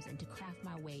times, and to craft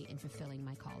my way in fulfilling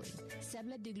my calling.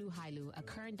 Sebla Digluhailu, a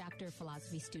current Doctor of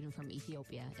Philosophy student from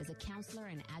Ethiopia, is a counselor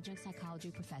and adjunct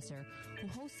psychology professor who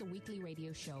hosts a weekly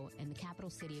radio show in the capital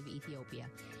city of Ethiopia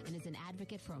and is an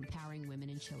advocate for empowering women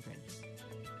and children.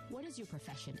 What is your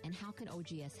profession, and how can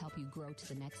OGS help you grow to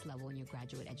the next level in your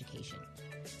graduate education?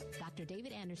 Dr.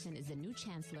 David Anderson is the new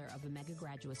chancellor of Omega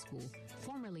Graduate School,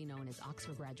 formerly known as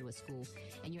Oxford Graduate School,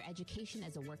 and your education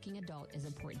as a working adult is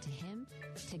important to him,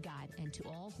 to God, and to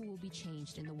all who will be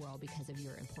changed in the world because of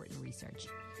your important research.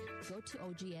 Go to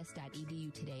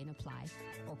ogs.edu today and apply,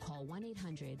 or call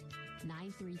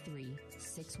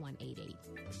 1-800-933-6188.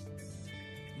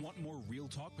 Want more Real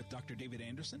Talk with Dr. David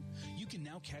Anderson? You can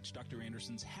now catch Dr.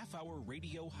 Anderson's half-hour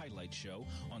radio highlight show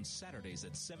on Saturdays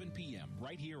at 7 p.m.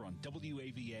 right here on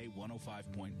WAVA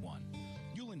 105.1.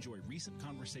 You'll enjoy recent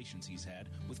conversations he's had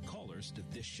with callers to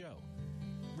this show.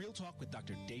 Real Talk with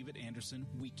Dr. David Anderson,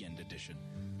 Weekend Edition.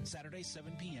 Saturday,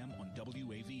 7 p.m. on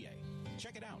WAVA.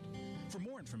 Check it out. For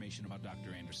more information about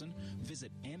Dr. Anderson,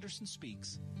 visit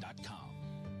AndersonSpeaks.com.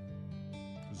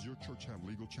 Does your church have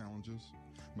legal challenges?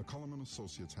 McCullum &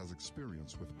 Associates has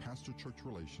experience with pastor-church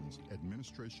relations,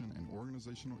 administration and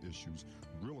organizational issues,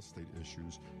 real estate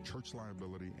issues, church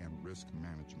liability, and risk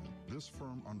management. This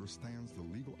firm understands the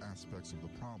legal aspects of the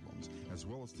problems as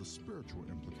well as the spiritual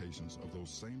implications of those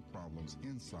same problems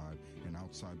inside and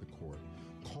outside the court.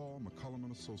 Call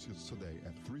McCullum & Associates today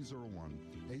at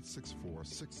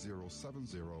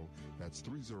 301-864-6070. That's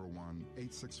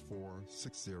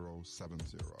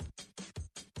 301-864-6070.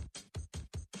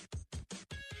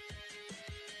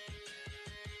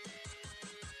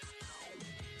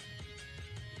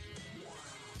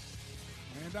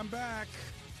 And I'm back.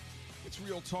 It's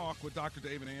Real Talk with Dr.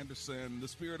 David Anderson. The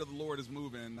Spirit of the Lord is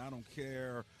moving. I don't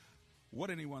care what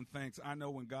anyone thinks. I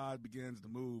know when God begins to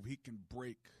move, he can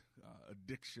break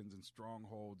addictions and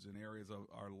strongholds in areas of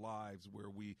our lives where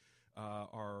we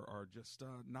are just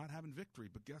not having victory.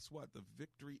 But guess what? The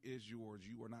victory is yours.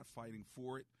 You are not fighting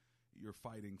for it. You're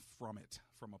fighting from it,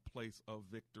 from a place of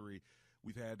victory.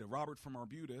 We've had Robert from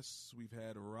Arbutus. We've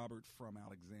had Robert from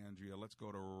Alexandria. Let's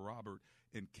go to Robert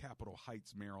in Capitol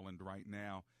Heights, Maryland right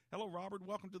now. Hello, Robert.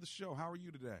 Welcome to the show. How are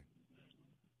you today?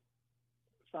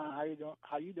 Fine.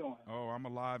 How you doing? Oh, I'm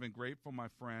alive and grateful, my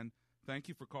friend. Thank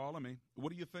you for calling me.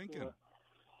 What are you thinking? Sure.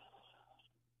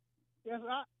 Yes,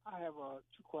 I have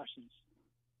two questions.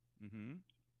 Mm-hmm.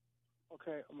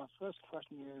 Okay, my first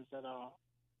question is that I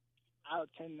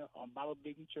attend a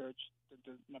Bible-believing church.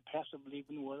 My pastor believes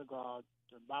in the Word of God.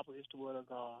 The Bible is the Word of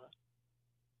God.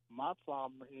 My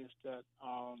problem is that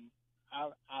I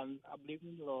believe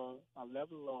in the Lord. I love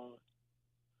the Lord,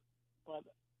 but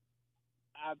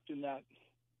I do not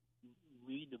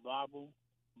read the Bible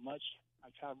much. I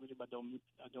try to read it, but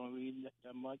I don't read it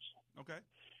that much. Okay.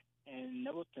 And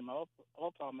another thing, my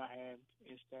other problem I have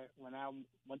is that when I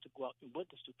want to go out and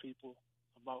witness to people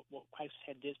about what Christ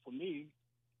had did for me,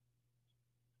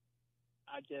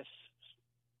 I just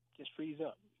freeze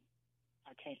up.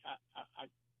 I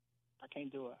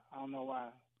can't do it. I don't know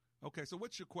why. Okay, so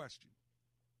what's your question?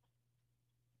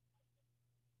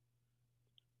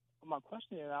 My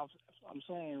question is, I'm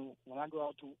saying when I go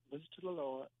out to visit to the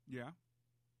Lord, yeah,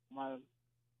 I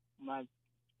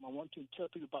want to tell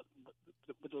people about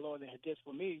what the Lord had did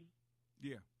for me.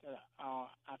 Yeah, that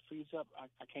I freeze up.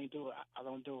 I can't do it. I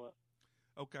don't do it.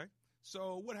 Okay,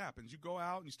 so what happens? You go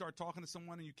out and you start talking to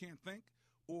someone and you can't think,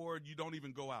 or you don't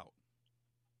even go out?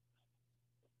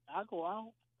 I go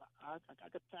out. I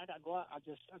go out. I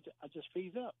just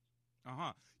freeze up.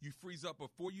 You freeze up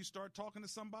before you start talking to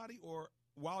somebody, or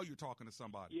while you're talking to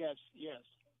somebody? Yes.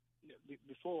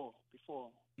 Before.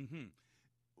 Mm-hmm.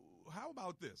 How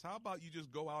about this? How about you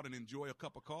just go out and enjoy a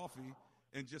cup of coffee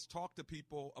and just talk to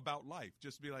people about life?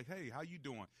 Just be like, hey, how you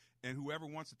doing? And whoever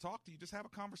wants to talk to you, just have a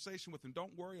conversation with them.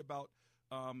 Don't worry about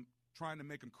trying to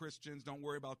make them Christians. Don't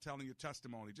worry about telling your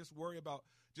testimony. Just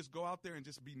go out there and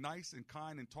just be nice and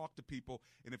kind and talk to people.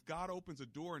 And if God opens a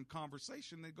door in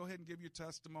conversation, then go ahead and give your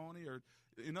testimony. Or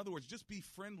in other words, just be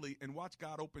friendly and watch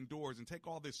God open doors and take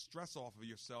all this stress off of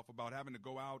yourself about having to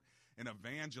go out and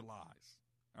evangelize.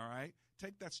 All right?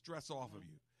 Take that stress off of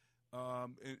you.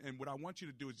 And what I want you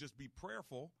to do is just be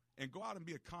prayerful and go out and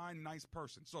be a kind, nice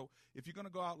person. So if you're going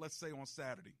to go out, let's say on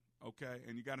Saturday, okay,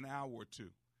 and you got an hour or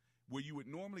two, where you would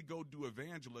normally go do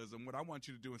evangelism, what I want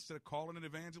you to do, instead of calling it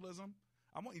evangelism,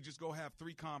 I want you to just go have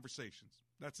 3 conversations.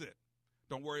 That's it.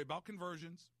 Don't worry about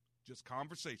conversions, just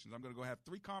conversations. I'm going to go have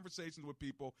 3 conversations with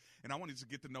people, and I want you to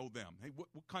get to know them. Hey, what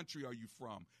country are you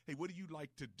from? Hey, what do you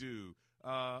like to do?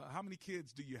 How many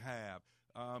kids do you have?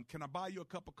 Can I buy you a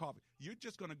cup of coffee? You're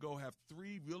just going to go have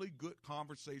 3 really good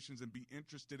conversations and be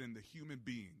interested in the human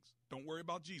beings. Don't worry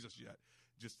about Jesus yet.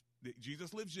 Just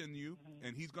Jesus lives in you,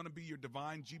 and he's going to be your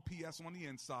divine GPS on the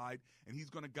inside, and he's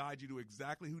going to guide you to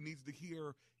exactly who needs to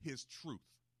hear his truth.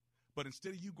 But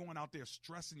instead of you going out there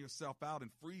stressing yourself out and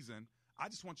freezing, I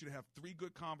just want you to have 3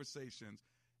 good conversations,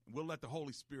 and we'll let the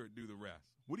Holy Spirit do the rest.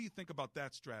 What do you think about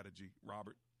that strategy,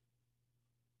 Robert?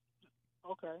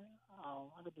 Okay,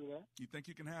 I could do that. You think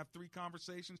you can have 3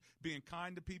 conversations, being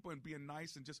kind to people and being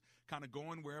nice and just kind of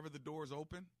going wherever the doors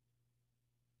open?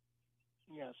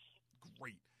 Yes.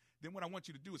 Great. Then what I want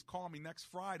you to do is call me next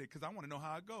Friday because I want to know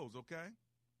how it goes, okay?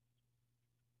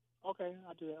 Okay,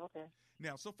 I'll do that, okay.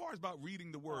 Now, so far as about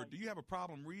reading the Word, do you have a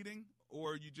problem reading,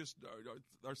 or you just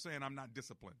are saying I'm not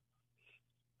disciplined?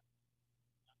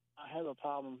 I have a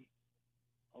problem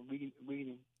of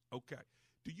reading. Okay.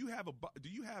 Do you have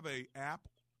a app?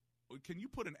 Can you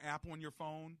put an app on your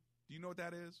phone? Do you know what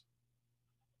that is?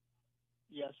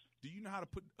 Yes. Do you know how to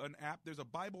put an app? There's a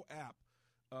Bible app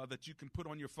that you can put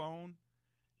on your phone,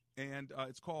 and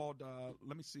it's called,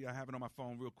 let me see, I have it on my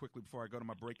phone real quickly before I go to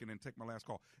my break and then take my last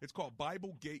call. It's called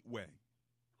Bible Gateway.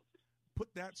 Put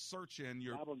that search in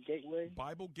your Bible Gateway.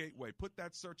 Bible Gateway. Put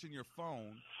that search in your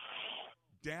phone.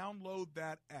 Download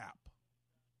that app.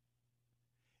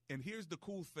 And here's the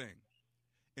cool thing.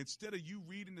 Instead of you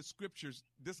reading the scriptures,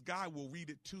 this guy will read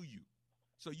it to you.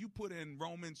 So you put in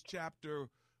Romans chapter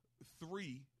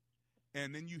 3,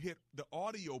 and then you hit the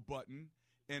audio button,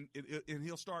 and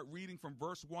he'll start reading from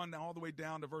verse 1 all the way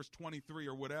down to verse 23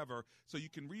 or whatever. So you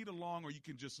can read along or you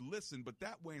can just listen. But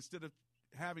that way, instead of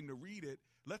having to read it,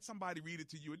 let somebody read it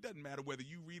to you. It doesn't matter whether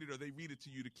you read it or they read it to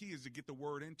you. The key is to get the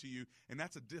word into you, and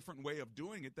that's a different way of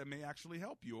doing it that may actually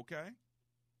help you, okay?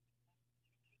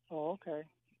 Oh, okay.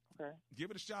 Okay.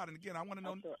 Give it a shot. And again, I want to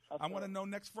know I want to know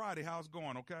next Friday how it's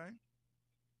going, okay?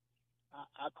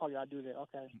 I'll call you. I'll do that,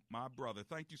 okay. My brother,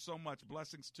 thank you so much.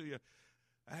 Blessings to you.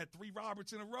 I had 3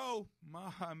 Roberts in a row.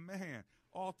 My man,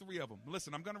 all 3 of them.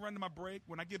 Listen, I'm going to run to my break.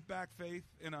 When I get back, Faith,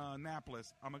 in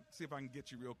Annapolis, I'm going to see if I can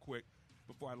get you real quick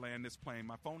before I land this plane.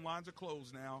 My phone lines are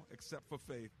closed now, except for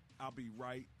Faith. I'll be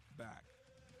right back.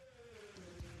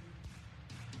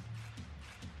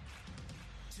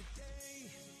 Today,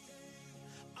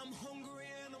 I'm hungry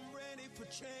and I'm ready for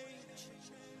change.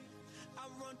 I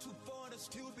run too far to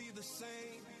still be the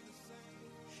same.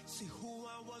 See who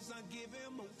I was, I give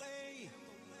him away.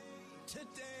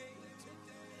 Today,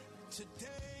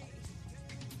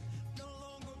 no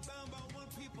longer bound by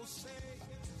what people say.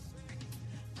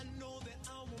 I know that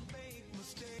I will make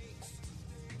mistakes.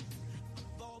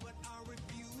 I fall, but I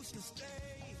refuse to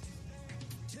stay.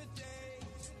 Today,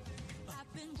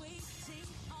 I've been waiting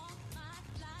all my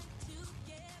life to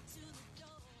get to the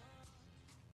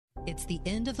door. It's the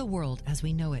end of the world as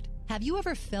we know it. Have you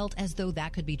ever felt as though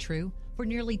that could be true? For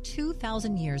nearly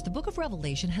 2,000 years, the book of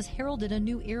Revelation has heralded a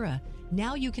new era.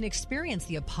 Now you can experience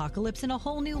the apocalypse in a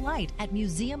whole new light at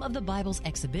Museum of the Bible's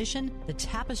exhibition, The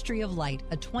Tapestry of Light,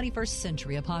 a 21st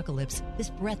century apocalypse. This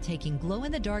breathtaking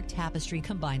glow-in-the-dark tapestry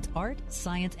combines art,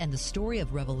 science, and the story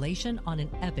of Revelation on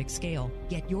an epic scale.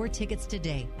 Get your tickets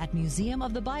today at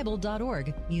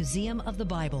museumofthebible.org. Museum of the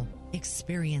Bible.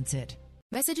 Experience it.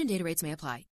 Message and data rates may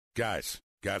apply. Guys,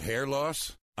 got hair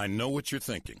loss? I know what you're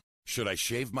thinking. Should I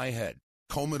shave my head?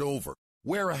 Comb it over?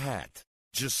 Wear a hat?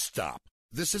 Just stop.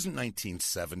 This isn't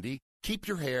 1970. Keep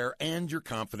your hair and your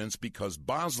confidence because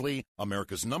Bosley,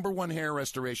 America's #1 hair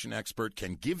restoration expert,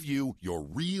 can give you your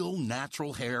real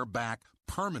natural hair back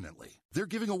permanently. They're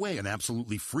giving away an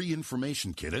absolutely free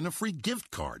information kit and a free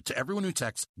gift card to everyone who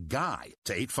texts GUY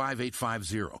to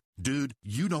 85850. Dude,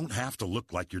 you don't have to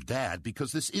look like your dad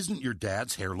because this isn't your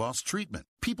dad's hair loss treatment.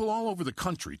 People all over the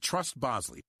country trust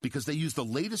Bosley because they use the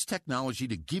latest technology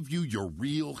to give you your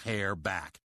real hair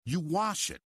back. You wash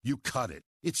it. You cut it.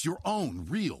 It's your own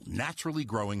real, naturally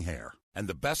growing hair. And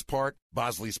the best part,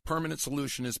 Bosley's permanent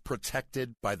solution is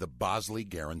protected by the Bosley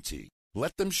Guarantee.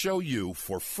 Let them show you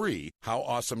for free how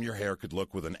awesome your hair could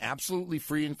look with an absolutely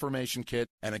free information kit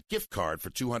and a gift card for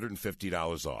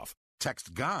 $250 off.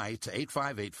 Text GUY to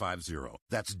 85850.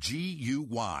 That's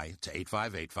GUY to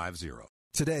 85850.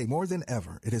 Today, more than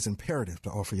ever, it is imperative to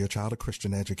offer your child a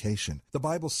Christian education. The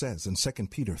Bible says in 2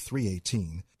 Peter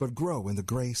 3:18, "But grow in the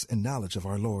grace and knowledge of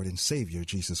our Lord and Savior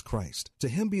Jesus Christ. To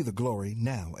him be the glory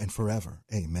now and forever.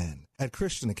 Amen." At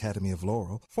Christian Academy of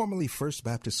Laurel, formerly First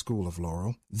Baptist School of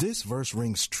Laurel, this verse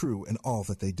rings true in all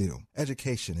that they do.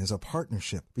 Education is a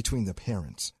partnership between the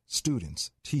parents,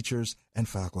 students, teachers, and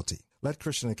faculty. Let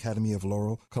Christian Academy of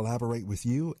Laurel collaborate with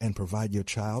you and provide your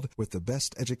child with the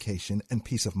best education and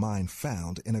peace of mind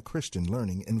found in a Christian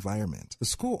learning environment. The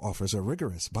school offers a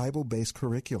rigorous Bible-based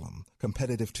curriculum,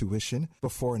 competitive tuition,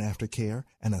 before and after care,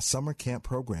 and a summer camp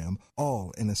program,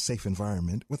 all in a safe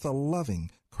environment with a loving,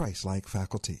 Christ-like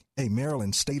faculty. A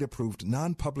Maryland state-approved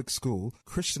non-public school,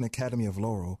 Christian Academy of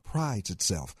Laurel prides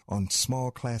itself on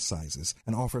small class sizes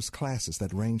and offers classes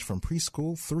that range from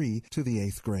preschool 3 to the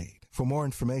 8th grade. For more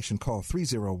information, call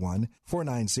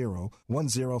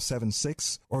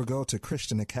 301-490-1076 or go to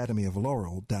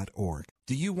ChristianAcademyofLaurel.org.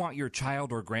 Do you want your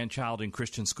child or grandchild in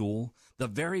Christian school? The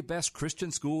very best Christian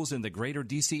schools in the greater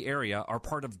D.C. area are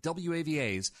part of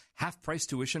WAVA's half-price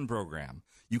tuition program.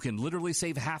 You can literally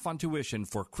save half on tuition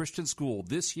for Christian school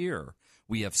this year.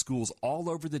 We have schools all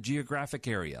over the geographic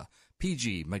area: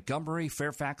 PG, Montgomery,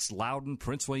 Fairfax, Loudoun,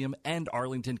 Prince William, and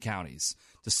Arlington counties.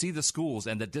 To see the schools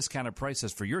and the discounted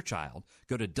prices for your child,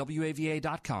 go to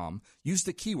WAVA.com, use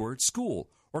the keyword school,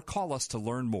 or call us to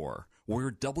learn more.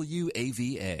 We're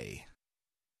WAVA.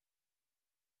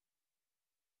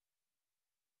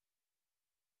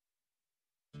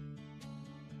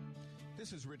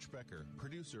 This is Rich Becker,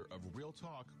 producer of Real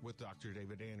Talk with Dr.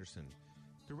 David Anderson.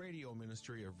 The radio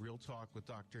ministry of Real Talk with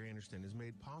Dr. Anderson is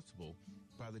made possible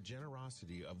by the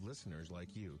generosity of listeners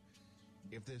like you.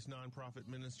 If this nonprofit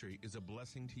ministry is a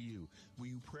blessing to you, will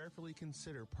you prayerfully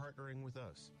consider partnering with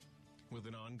us? With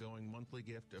an ongoing monthly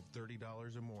gift of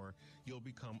 $30 or more, you'll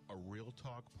become a Real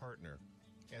Talk partner.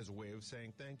 As a way of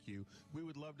saying thank you, we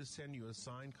would love to send you a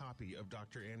signed copy of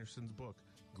Dr. Anderson's book,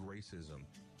 Gracism.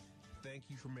 Thank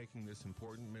you for making this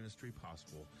important ministry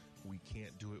possible. We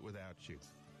can't do it without you.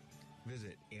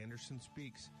 Visit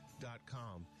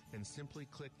AndersonSpeaks.com and simply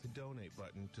click the donate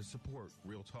button to support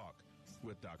Real Talk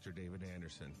with Dr. David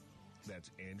Anderson. That's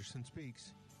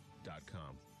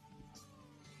AndersonSpeaks.com.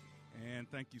 And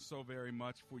thank you so very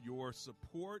much for your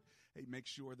support. Hey, make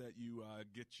sure that you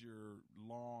get your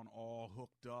lawn all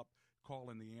hooked up.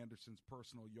 Call in the Anderson's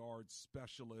personal yard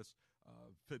specialist,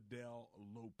 Fidel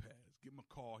Lopez. Give him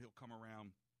a call. He'll come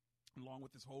around along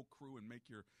with his whole crew and make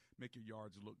your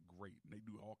yards look great. And they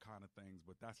do all kind of things,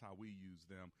 but that's how we use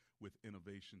them with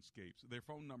Innovationscapes. Their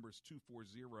phone number is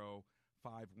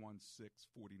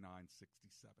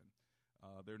 240-516-4967.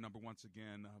 Their number, once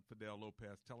again, Fidel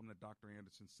Lopez. Tell them that Dr.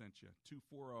 Anderson sent you.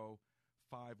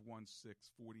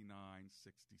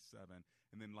 240-516-4967.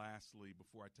 And then lastly,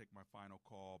 before I take my final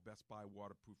call, Best Buy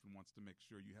Waterproofing wants to make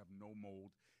sure you have no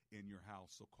mold in your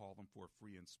house, so call them for a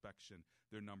free inspection.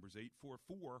 Their number is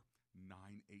 844-980-3707.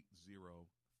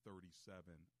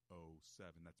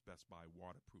 That's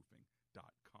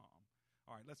BestBuyWaterproofing.com.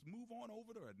 All right, let's move on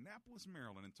over to Annapolis,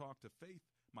 Maryland, and talk to Faith,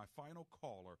 my final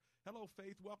caller. Hello,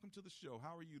 Faith. Welcome to the show.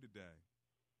 How are you today?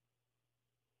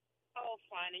 Oh,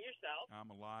 fine. And yourself?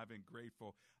 I'm alive and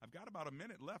grateful. I've got about a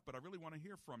minute left, but I really want to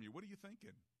hear from you. What are you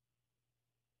thinking?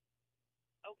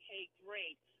 Okay,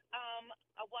 great.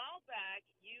 A while back,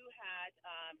 you had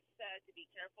said to be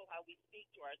careful how we speak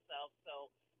to ourselves, so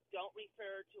don't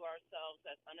refer to ourselves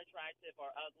as unattractive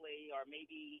or ugly or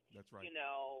maybe, that's right.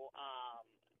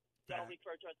 Don't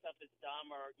refer to ourselves as dumb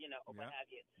or, or what have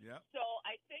you. Yeah. So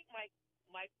I think my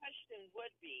question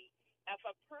would be, if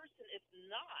a person is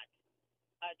not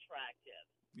attractive,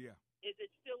 is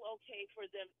it still okay for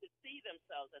them to see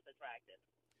themselves as attractive?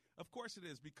 Of course it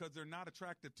is, because they're not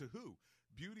attractive to who?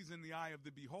 Beauty's in the eye of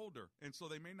the beholder. And so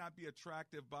they may not be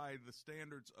attractive by the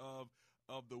standards of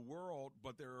the world,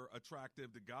 but they're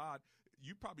attractive to God.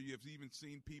 You probably have even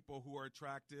seen people who are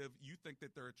attractive. You think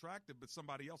that they're attractive, but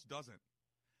somebody else doesn't.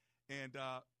 And,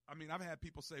 I've had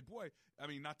people say,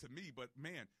 not to me, but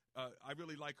man, I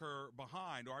really like her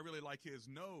behind, or I really like his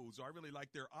nose, or I really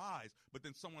like their eyes. But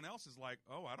then someone else is like,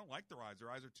 oh, I don't like their eyes.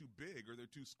 Their eyes are too big, or they're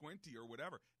too squinty, or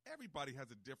whatever. Everybody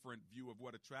has a different view of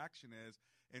what attraction is.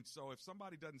 And so if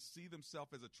somebody doesn't see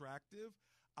themselves as attractive,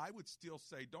 I would still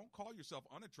say don't call yourself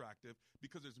unattractive,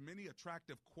 because there's many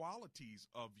attractive qualities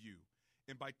of you.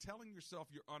 And by telling yourself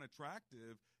you're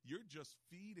unattractive, you're just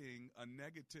feeding a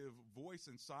negative voice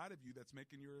inside of you that's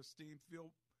making your esteem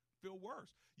feel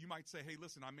worse. You might say, hey,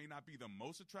 listen, I may not be the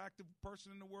most attractive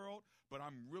person in the world, but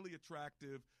I'm really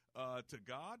attractive to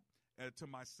God, to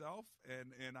myself,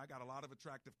 and I got a lot of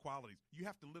attractive qualities. You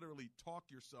have to literally talk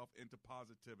yourself into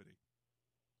positivity.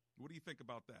 What do you think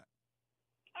about that?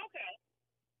 Okay.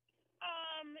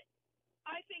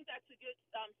 I think that's a good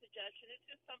suggestion. It's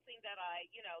just something that I,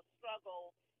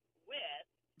 struggle with.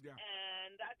 Yeah.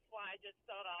 And that's why I just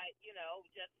thought I'd,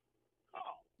 just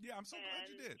call. Yeah, I'm so glad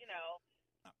you did.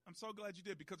 I'm so glad you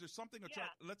did, because there's something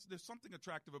there's something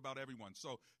attractive about everyone.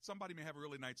 So somebody may have a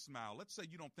really nice smile. Let's say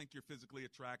you don't think you're physically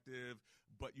attractive,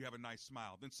 but you have a nice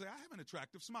smile. Then say, I have an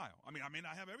attractive smile. I mean, I may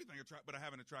not have everything but I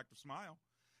have an attractive smile.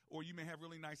 Or you may have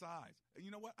really nice eyes. And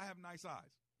you know what? I have nice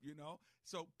eyes,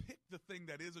 So pick the thing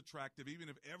that is attractive, even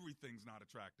if everything's not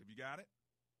attractive. You got it?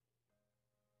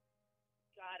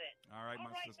 Got it. All right,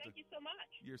 my sister. Thank you so much.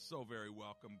 You're so very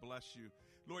welcome. Bless you.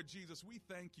 Lord Jesus, we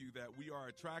thank you that we are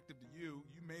attractive to you.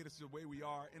 You made us the way we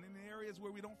are. And in the areas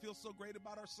where we don't feel so great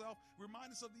about ourselves,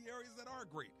 remind us of the areas that are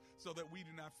great, so that we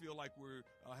do not feel like we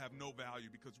have no value,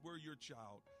 because we're your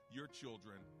child, your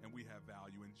children, and we have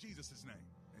value. In Jesus' name,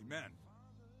 amen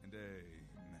and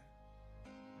amen.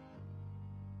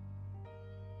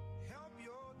 Help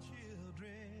your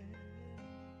children.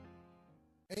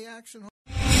 Action.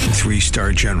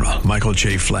 3-star General Michael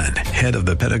J. Flynn, head of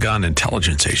the Pentagon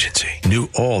Intelligence Agency, knew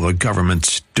all the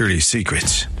government's dirty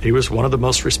secrets. He was one of the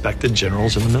most respected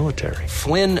generals in the military.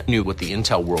 Flynn knew what the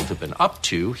intel world had been up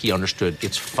to. He understood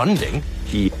its funding.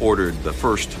 He ordered the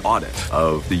first audit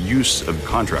of the use of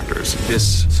contractors.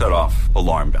 This set off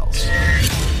alarm bells.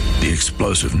 The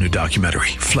explosive new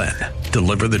documentary, Flynn,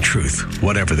 Deliver the Truth,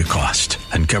 Whatever the Cost,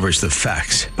 uncovers the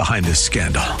facts behind this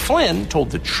scandal. Flynn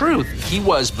told the truth. He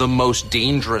was the most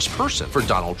dangerous person for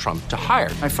Donald Trump to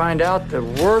hire. I find out the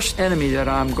worst enemy that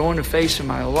I'm going to face in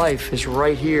my life is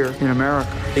right here in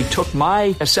America. They took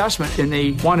my assessment and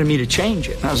they wanted me to change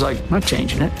it. And I was like, I'm not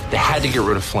changing it. They had to get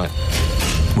rid of Flynn.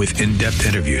 With in-depth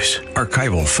interviews,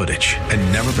 archival footage,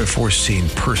 and never-before-seen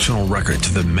personal records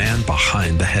of the man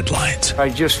behind the headlines. I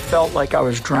just felt like I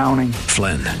was drowning.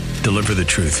 Flynn, Deliver the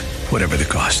Truth, Whatever the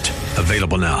Cost.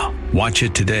 Available now. Watch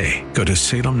it today. Go to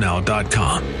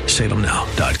salemnow.com.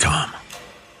 salemnow.com.